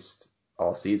League East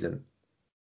all season.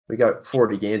 We got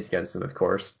 40 games against them, of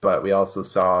course, but we also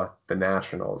saw the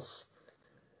Nationals.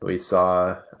 We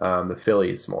saw the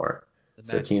Phillies more.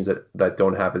 So teams that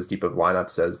don't have as deep of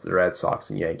lineups as the Red Sox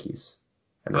and Yankees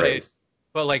and Rays.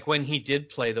 But like when he did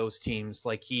play those teams,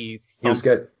 like he was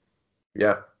good.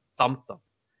 Yeah. Thumped them.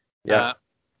 Yeah.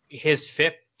 His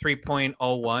FIP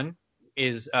 3.01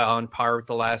 is on par with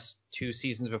the last 2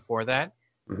 seasons before that.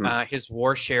 Mm-hmm. His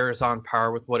WAR share is on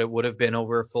par with what it would have been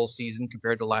over a full season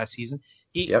compared to last season.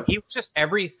 He was just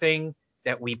everything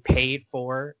that we paid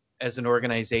for as an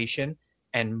organization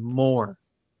and more.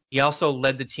 He also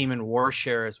led the team in WAR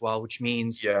share as well, which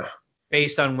means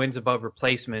based on wins above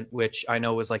replacement, which I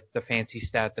know is like the fancy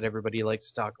stat that everybody likes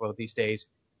to talk about these days,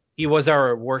 he was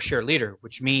our WAR share leader,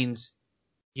 which means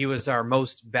he was our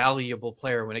most valuable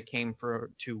player when it came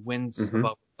to wins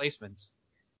above replacements.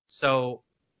 So,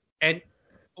 and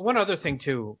one other thing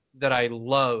too that I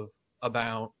love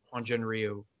about Hyun-Jin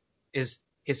Ryu is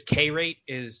his K rate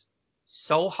is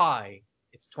so high.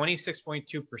 It's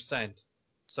 26.2%.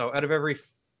 So out of every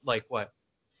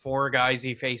 4 guys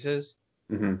he faces,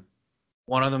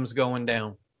 one of them's going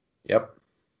down. Yep.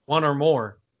 One or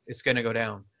more is going to go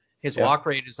down. His walk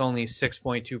rate is only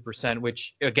 6.2%,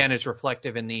 which again is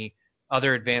reflective in the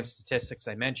other advanced statistics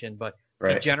I mentioned, but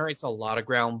he generates a lot of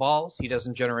ground balls. He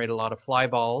doesn't generate a lot of fly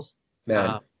balls.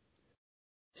 Man,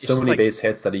 so many base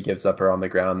hits that he gives up are on the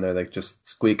ground. They're like just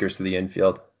squeakers to the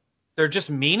infield. They're just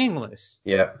meaningless.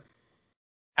 Yeah.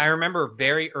 I remember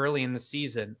very early in the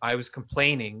season, I was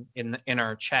complaining in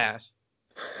our chat,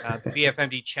 the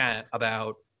BFMD chat,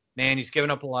 about, man, he's giving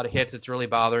up a lot of hits. It's really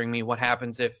bothering me. What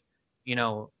happens if,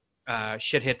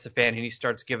 shit hits the fan and he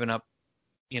starts giving up,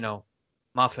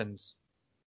 muffins?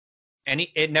 And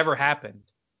it never happened.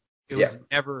 It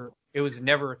was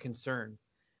never a concern.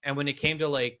 And when it came to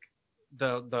like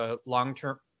the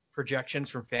long-term projections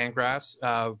from Fangraphs,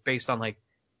 based on like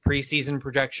preseason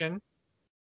projection,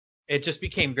 it just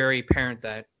became very apparent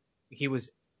that he was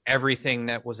everything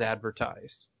that was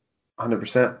advertised.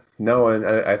 100%. No, and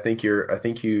I think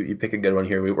you pick a good one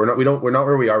here. We're not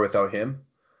where we are without him.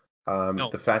 No.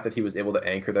 The fact that he was able to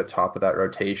anchor the top of that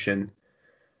rotation,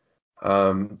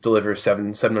 Deliver 7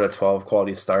 out of 12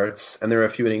 quality starts. And there were a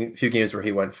few games where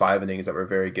he went 5 innings that were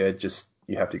very good. Just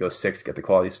you have to go 6 to get the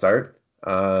quality start.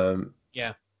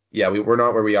 Yeah. Yeah, we're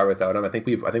not where we are without him. I think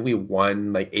we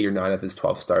won like 8 or 9 of his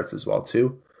 12 starts as well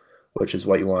too, which is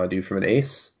what you want to do from an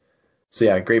ace. So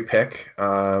yeah, great pick.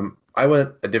 I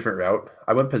went a different route.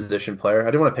 I went position player. I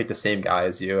didn't want to pick the same guy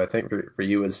as you. I think for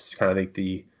you was kind of like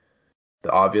the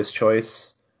obvious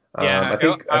choice. Yeah,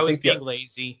 I I was think being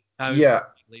lazy. I was yeah,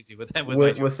 being lazy with that with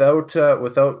my choice.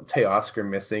 without Teoscar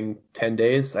missing 10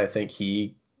 days, I think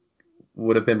he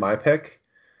would have been my pick.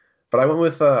 But I went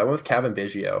with Kevin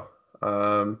Biggio.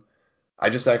 Um, I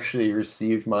just actually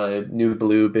received my new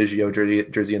blue Biggio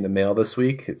jersey in the mail this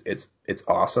week. It's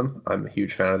awesome. I'm a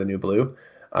huge fan of the new blue.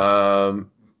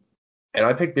 Um, and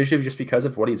I picked Biggio just because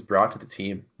of what he's brought to the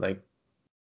team. Like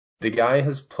the guy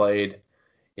has played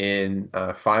in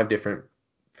 5 different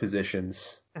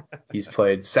positions. He's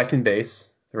played second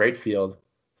base, right field,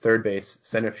 third base,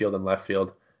 center field, and left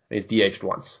field, and he's DH'd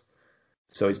once.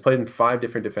 So he's played in 5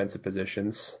 different defensive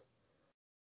positions.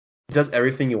 He does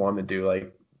everything you want him to do.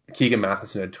 Like Keegan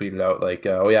Matheson had tweeted out, like,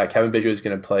 oh yeah, Kevin Biggio is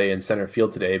going to play in center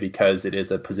field today because it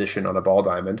is a position on a ball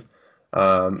diamond.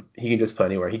 He can just play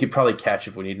anywhere. He could probably catch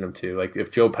if we needed him to. Like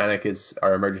if Joe Panic is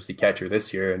our emergency catcher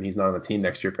this year and he's not on the team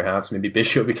next year, perhaps maybe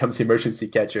Biggio becomes the emergency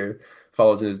catcher,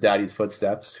 follows in his daddy's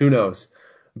footsteps. Who knows?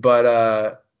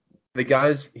 But the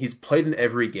guys, he's played in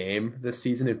every game this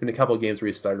season. There's been a couple of games where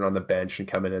he started on the bench and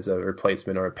come in as a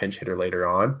replacement or a pinch hitter later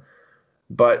on.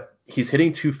 But he's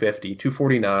hitting 250,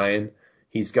 249.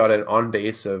 He's got an on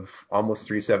base of almost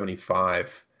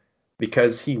 375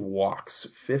 because he walks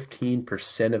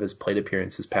 15% of his plate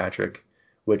appearances, Patrick,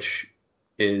 which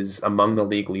is among the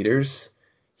league leaders.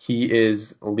 He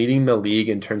is leading the league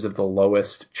in terms of the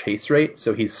lowest chase rate.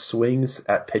 So he swings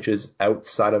at pitches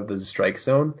outside of the strike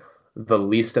zone the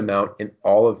least amount in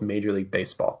all of Major League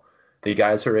Baseball. The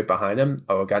guys who are right behind him,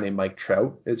 a guy named Mike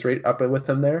Trout is right up with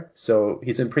him there. So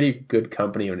he's in pretty good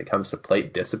company when it comes to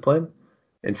plate discipline.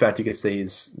 In fact, you could say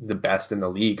he's the best in the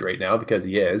league right now because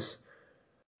he is.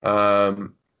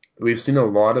 We've seen a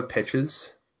lot of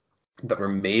pitches that were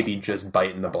maybe just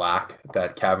biting the black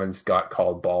that Kevin's got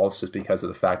called balls just because of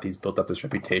the fact he's built up this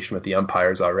reputation with the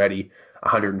umpires already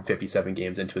 157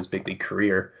 games into his big league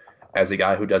career as a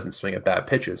guy who doesn't swing at bad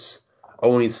pitches.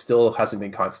 Oh, and he still hasn't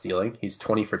been caught stealing. He's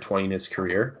 20 for 20 in his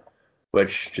career,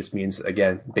 which just means,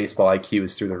 again, baseball IQ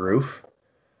is through the roof.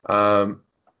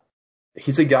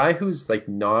 He's a guy who's like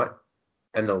not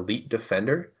an elite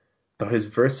defender, but his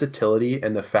versatility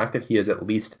and the fact that he is at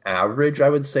least average, I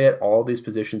would say, at all these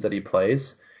positions that he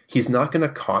plays, he's not going to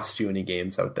cost you any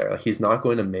games out there. Like he's not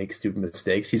going to make stupid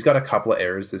mistakes. He's got a couple of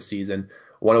errors this season.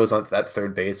 One was on that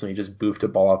third base when he just boofed a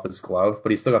ball off his glove,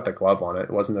 but he still got the glove on it.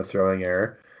 It wasn't a throwing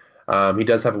error. He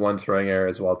does have one throwing error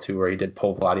as well too, where he did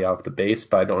pull Vladdy off the base,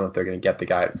 but I don't know if they're going to get the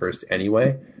guy at first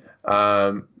anyway.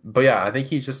 But yeah, I think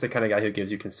he's just the kind of guy who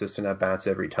gives you consistent at bats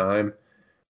every time.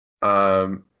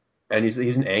 And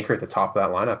he's an anchor at the top of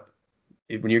that lineup.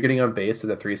 When you're getting on base at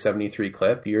a 373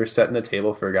 clip, you're setting the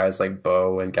table for guys like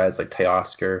Bo and guys like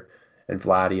Teoscar and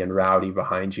Vladdy and Rowdy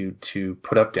behind you to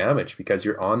put up damage because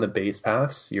you're on the base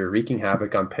paths. You're wreaking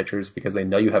havoc on pitchers because they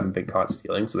know you haven't been caught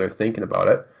stealing, so they're thinking about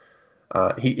it.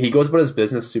 He goes about his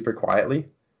business super quietly,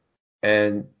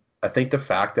 and I think the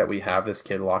fact that we have this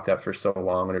kid locked up for so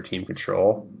long under team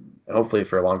control, and hopefully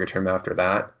for a longer term after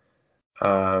that,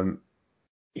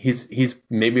 he's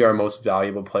maybe our most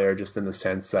valuable player just in the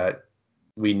sense that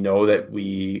we know that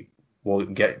we will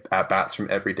get at bats from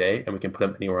every day and we can put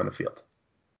him anywhere on the field.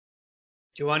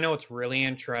 Do you want to know what's really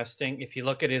interesting? If you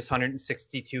look at his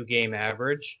 162 game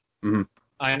average,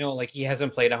 I know like he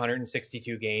hasn't played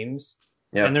 162 games.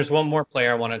 Yeah. And there's one more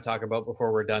player I want to talk about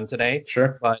before we're done today.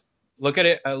 Sure. But look at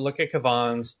it. Look at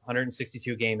Kevon's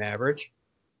 162 game average.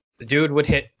 The dude would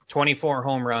hit 24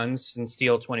 home runs and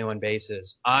steal 21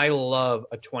 bases. I love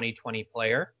a 2020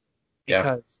 player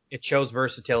because it shows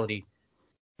versatility.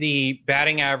 The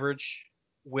batting average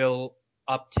will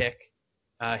uptick.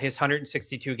 His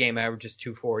 162 game average is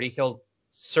 240. He'll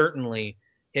certainly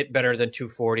hit better than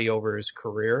 240 over his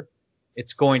career.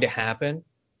 It's going to happen.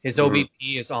 His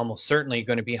OBP is almost certainly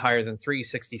going to be higher than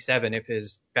 367 if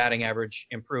his batting average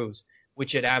improves,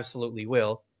 which it absolutely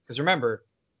will. Because remember,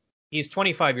 he's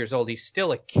 25 years old. He's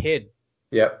still a kid,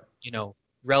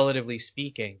 relatively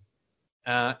speaking.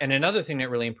 And another thing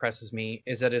that really impresses me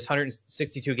is that his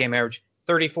 162 game average,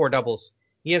 34 doubles.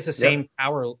 He has the same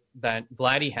power that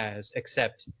Vladdy has,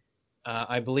 except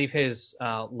I believe his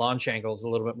launch angle is a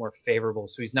little bit more favorable.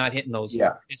 So he's not hitting those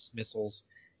missiles.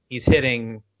 He's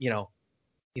hitting,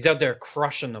 he's out there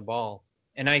crushing the ball.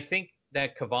 And I think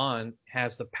that Kevon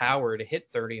has the power to hit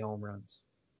 30 home runs.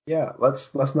 Yeah,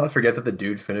 let's not forget that the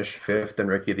dude finished fifth in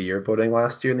Rookie of the Year voting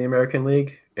last year in the American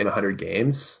League in 100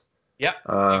 games. Yeah,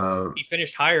 he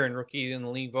finished higher in Rookie in the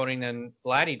league voting than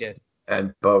Vladdy did.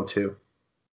 And Bo too.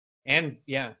 And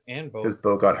Bo. Because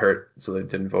Bo got hurt, so they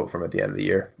didn't vote for him at the end of the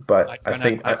year. But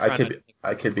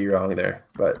I could be wrong there.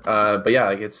 But yeah,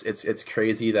 like it's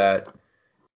crazy that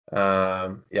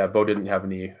Bo didn't have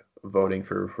any voting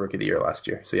for Rookie of the Year last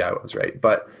year. So yeah, I was right.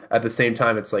 But at the same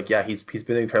time, it's like, yeah, he's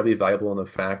been incredibly valuable in the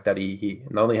fact that he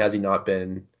not only has he not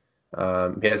been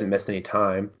he hasn't missed any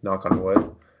time, knock on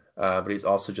wood, but he's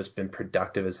also just been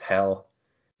productive as hell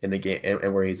in the game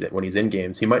and when he's in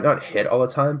games. He might not hit all the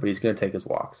time, but he's going to take his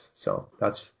walks. So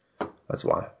that's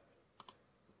why.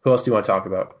 Who else do you want to talk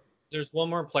about? There's one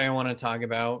more player I want to talk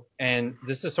about, and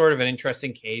this is sort of an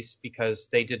interesting case because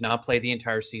they did not play the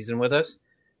entire season with us,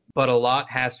 but a lot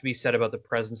has to be said about the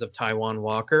presence of Taijuan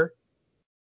Walker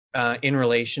in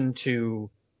relation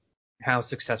to how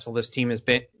successful this team has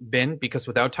been because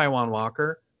without Taijuan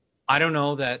Walker, I don't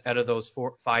know that out of those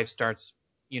 5 starts,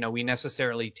 we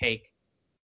necessarily take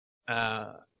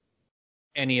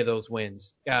any of those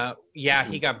wins.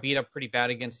 He got beat up pretty bad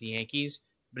against the Yankees,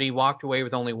 but he walked away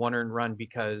with only 1 earned run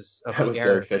because of that was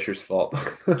Derek Fisher's fault.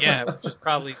 Yeah, which is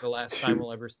probably the last time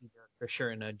we'll ever see Derek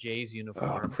Fisher in a Jays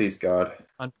uniform. Oh, please God.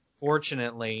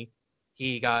 Unfortunately,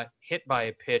 he got hit by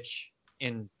a pitch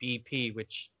in BP,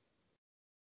 which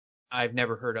I've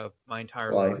never heard of my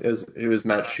entire life. It was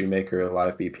Matt Shoemaker, a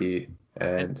live BP,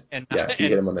 and he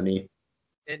hit him on the knee.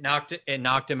 It knocked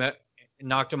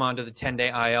him onto the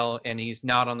 10-day IL, and he's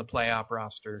not on the playoff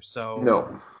roster. So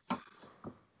no,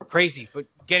 crazy. But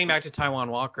getting back to Taijuan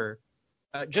Walker,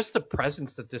 just the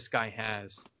presence that this guy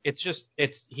has,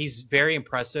 he's very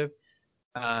impressive.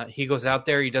 He goes out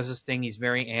there, he does his thing, he's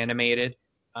very animated.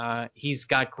 He's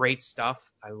got great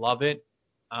stuff. I love it.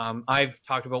 I've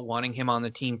talked about wanting him on the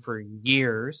team for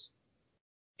years,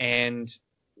 and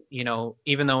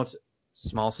even though it's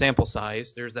small sample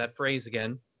size, there's that phrase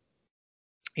again.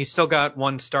 He's still got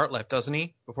 1 start left, doesn't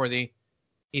he? Before he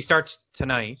starts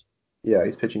tonight. Yeah,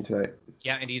 he's pitching tonight.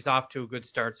 Yeah, and he's off to a good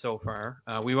start so far.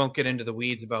 We won't get into the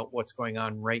weeds about what's going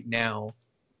on right now,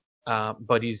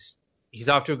 but he's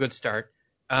off to a good start.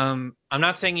 I'm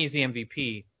not saying he's the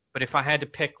MVP, but if I had to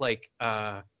pick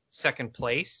second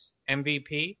place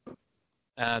MVP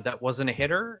that wasn't a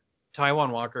hitter,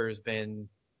 Taijuan Walker has been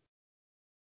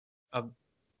a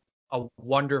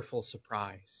wonderful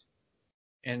surprise.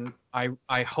 And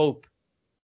I hope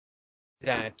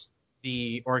that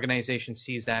the organization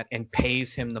sees that and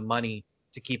pays him the money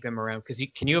to keep him around. Because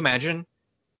can you imagine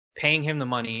paying him the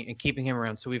money and keeping him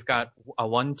around? So we've got a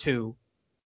 1-2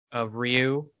 of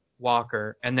Ryu,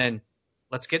 Walker, and then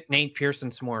let's get Nate Pearson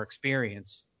some more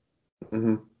experience.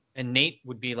 Mm-hmm. And Nate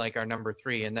would be like our number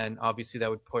 3, and then obviously that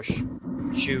would push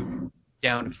Shoot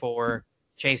down to 4.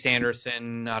 Chase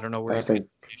Anderson, I don't know where he's going to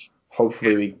finish.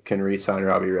 Hopefully we can re-sign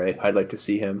Robbie Ray. I'd like to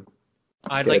see him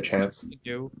get a chance. To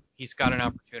do. He's got an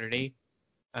opportunity.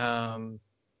 I'm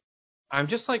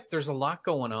just like, there's a lot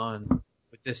going on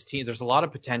with this team. There's a lot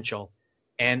of potential.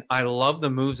 And I love the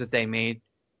moves that they made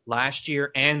last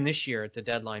year and this year at the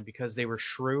deadline because they were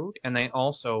shrewd and they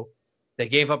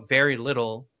gave up very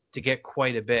little to get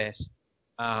quite a bit.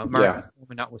 Mark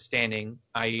Foreman notwithstanding,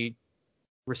 I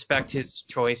respect his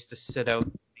choice to sit out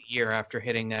the year after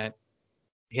hitting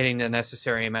the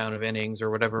necessary amount of innings or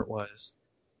whatever it was,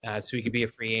 so he could be a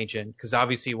free agent because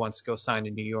obviously he wants to go sign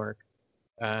in New York,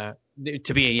 to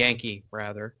be a Yankee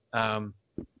rather.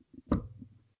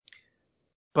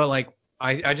 But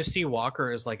I just see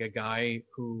Walker as like a guy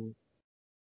who,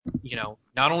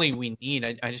 not only we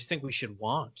need, I just think we should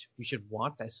want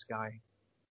this guy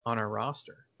on our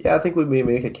roster. Yeah, I think we may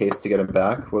make a case to get him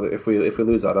back. Well, if we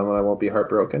lose out on him, I won't be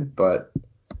heartbroken, but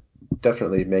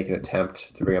definitely make an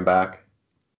attempt to bring him back.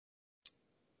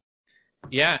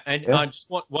 Yeah, and just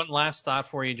one last thought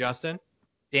for you, Justin.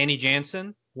 Danny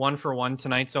Jansen, 1 for 1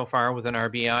 tonight so far with an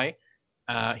RBI.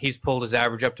 He's pulled his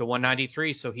average up to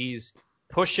 193, so he's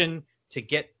pushing to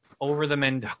get over the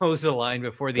Mendoza line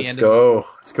before the end of the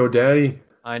season. Let's go, Daddy.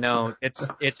 I know.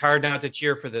 It's hard not to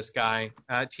cheer for this guy.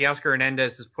 Teoscar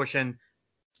Hernandez is pushing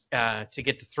to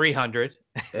get to 300.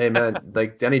 Hey, man,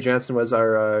 Danny Jansen was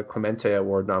our Clemente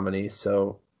Award nominee,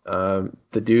 so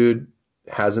the dude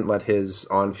hasn't let his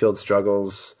on-field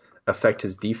struggles affect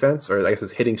his defense, or I guess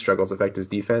his hitting struggles affect his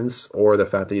defense, or the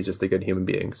fact that he's just a good human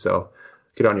being. So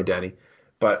good on you, Danny.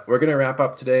 But we're going to wrap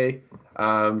up today.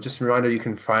 Just a reminder, you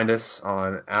can find us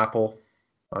on Apple,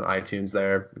 on iTunes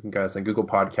there. You can get us on Google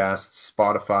Podcasts,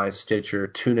 Spotify, Stitcher,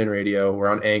 TuneIn Radio. We're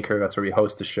on Anchor. That's where we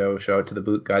host the show. Shout out to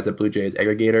the guys at Blue Jays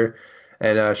Aggregator.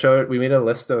 And we made a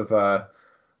list of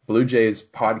Blue Jays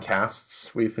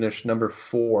podcasts. We finished number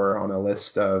 4 on a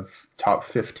list of top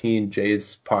 15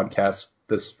 Jays podcasts.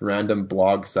 This random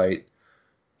blog site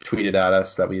tweeted at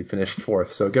us that we had finished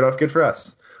 4th. So good for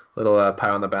us. Little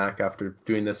pat on the back after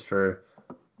doing this for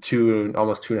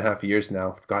almost 2.5 years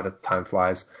now. God, the time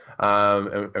flies.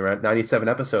 And we're at 97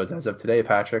 episodes as of today,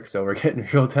 Patrick. So we're getting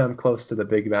real damn close to the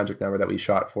big magic number that we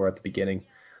shot for at the beginning,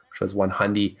 which was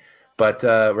 100. But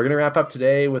we're going to wrap up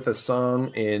today with a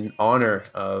song in honor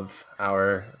of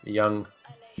our young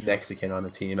Mexican on the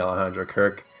team, Alejandro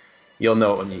Kirk. You'll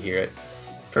know it when you hear it.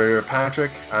 For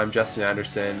Patrick, I'm Justin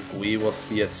Anderson. We will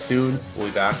see you soon. We'll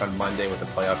be back on Monday with a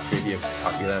playoff preview.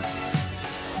 Talk to you then.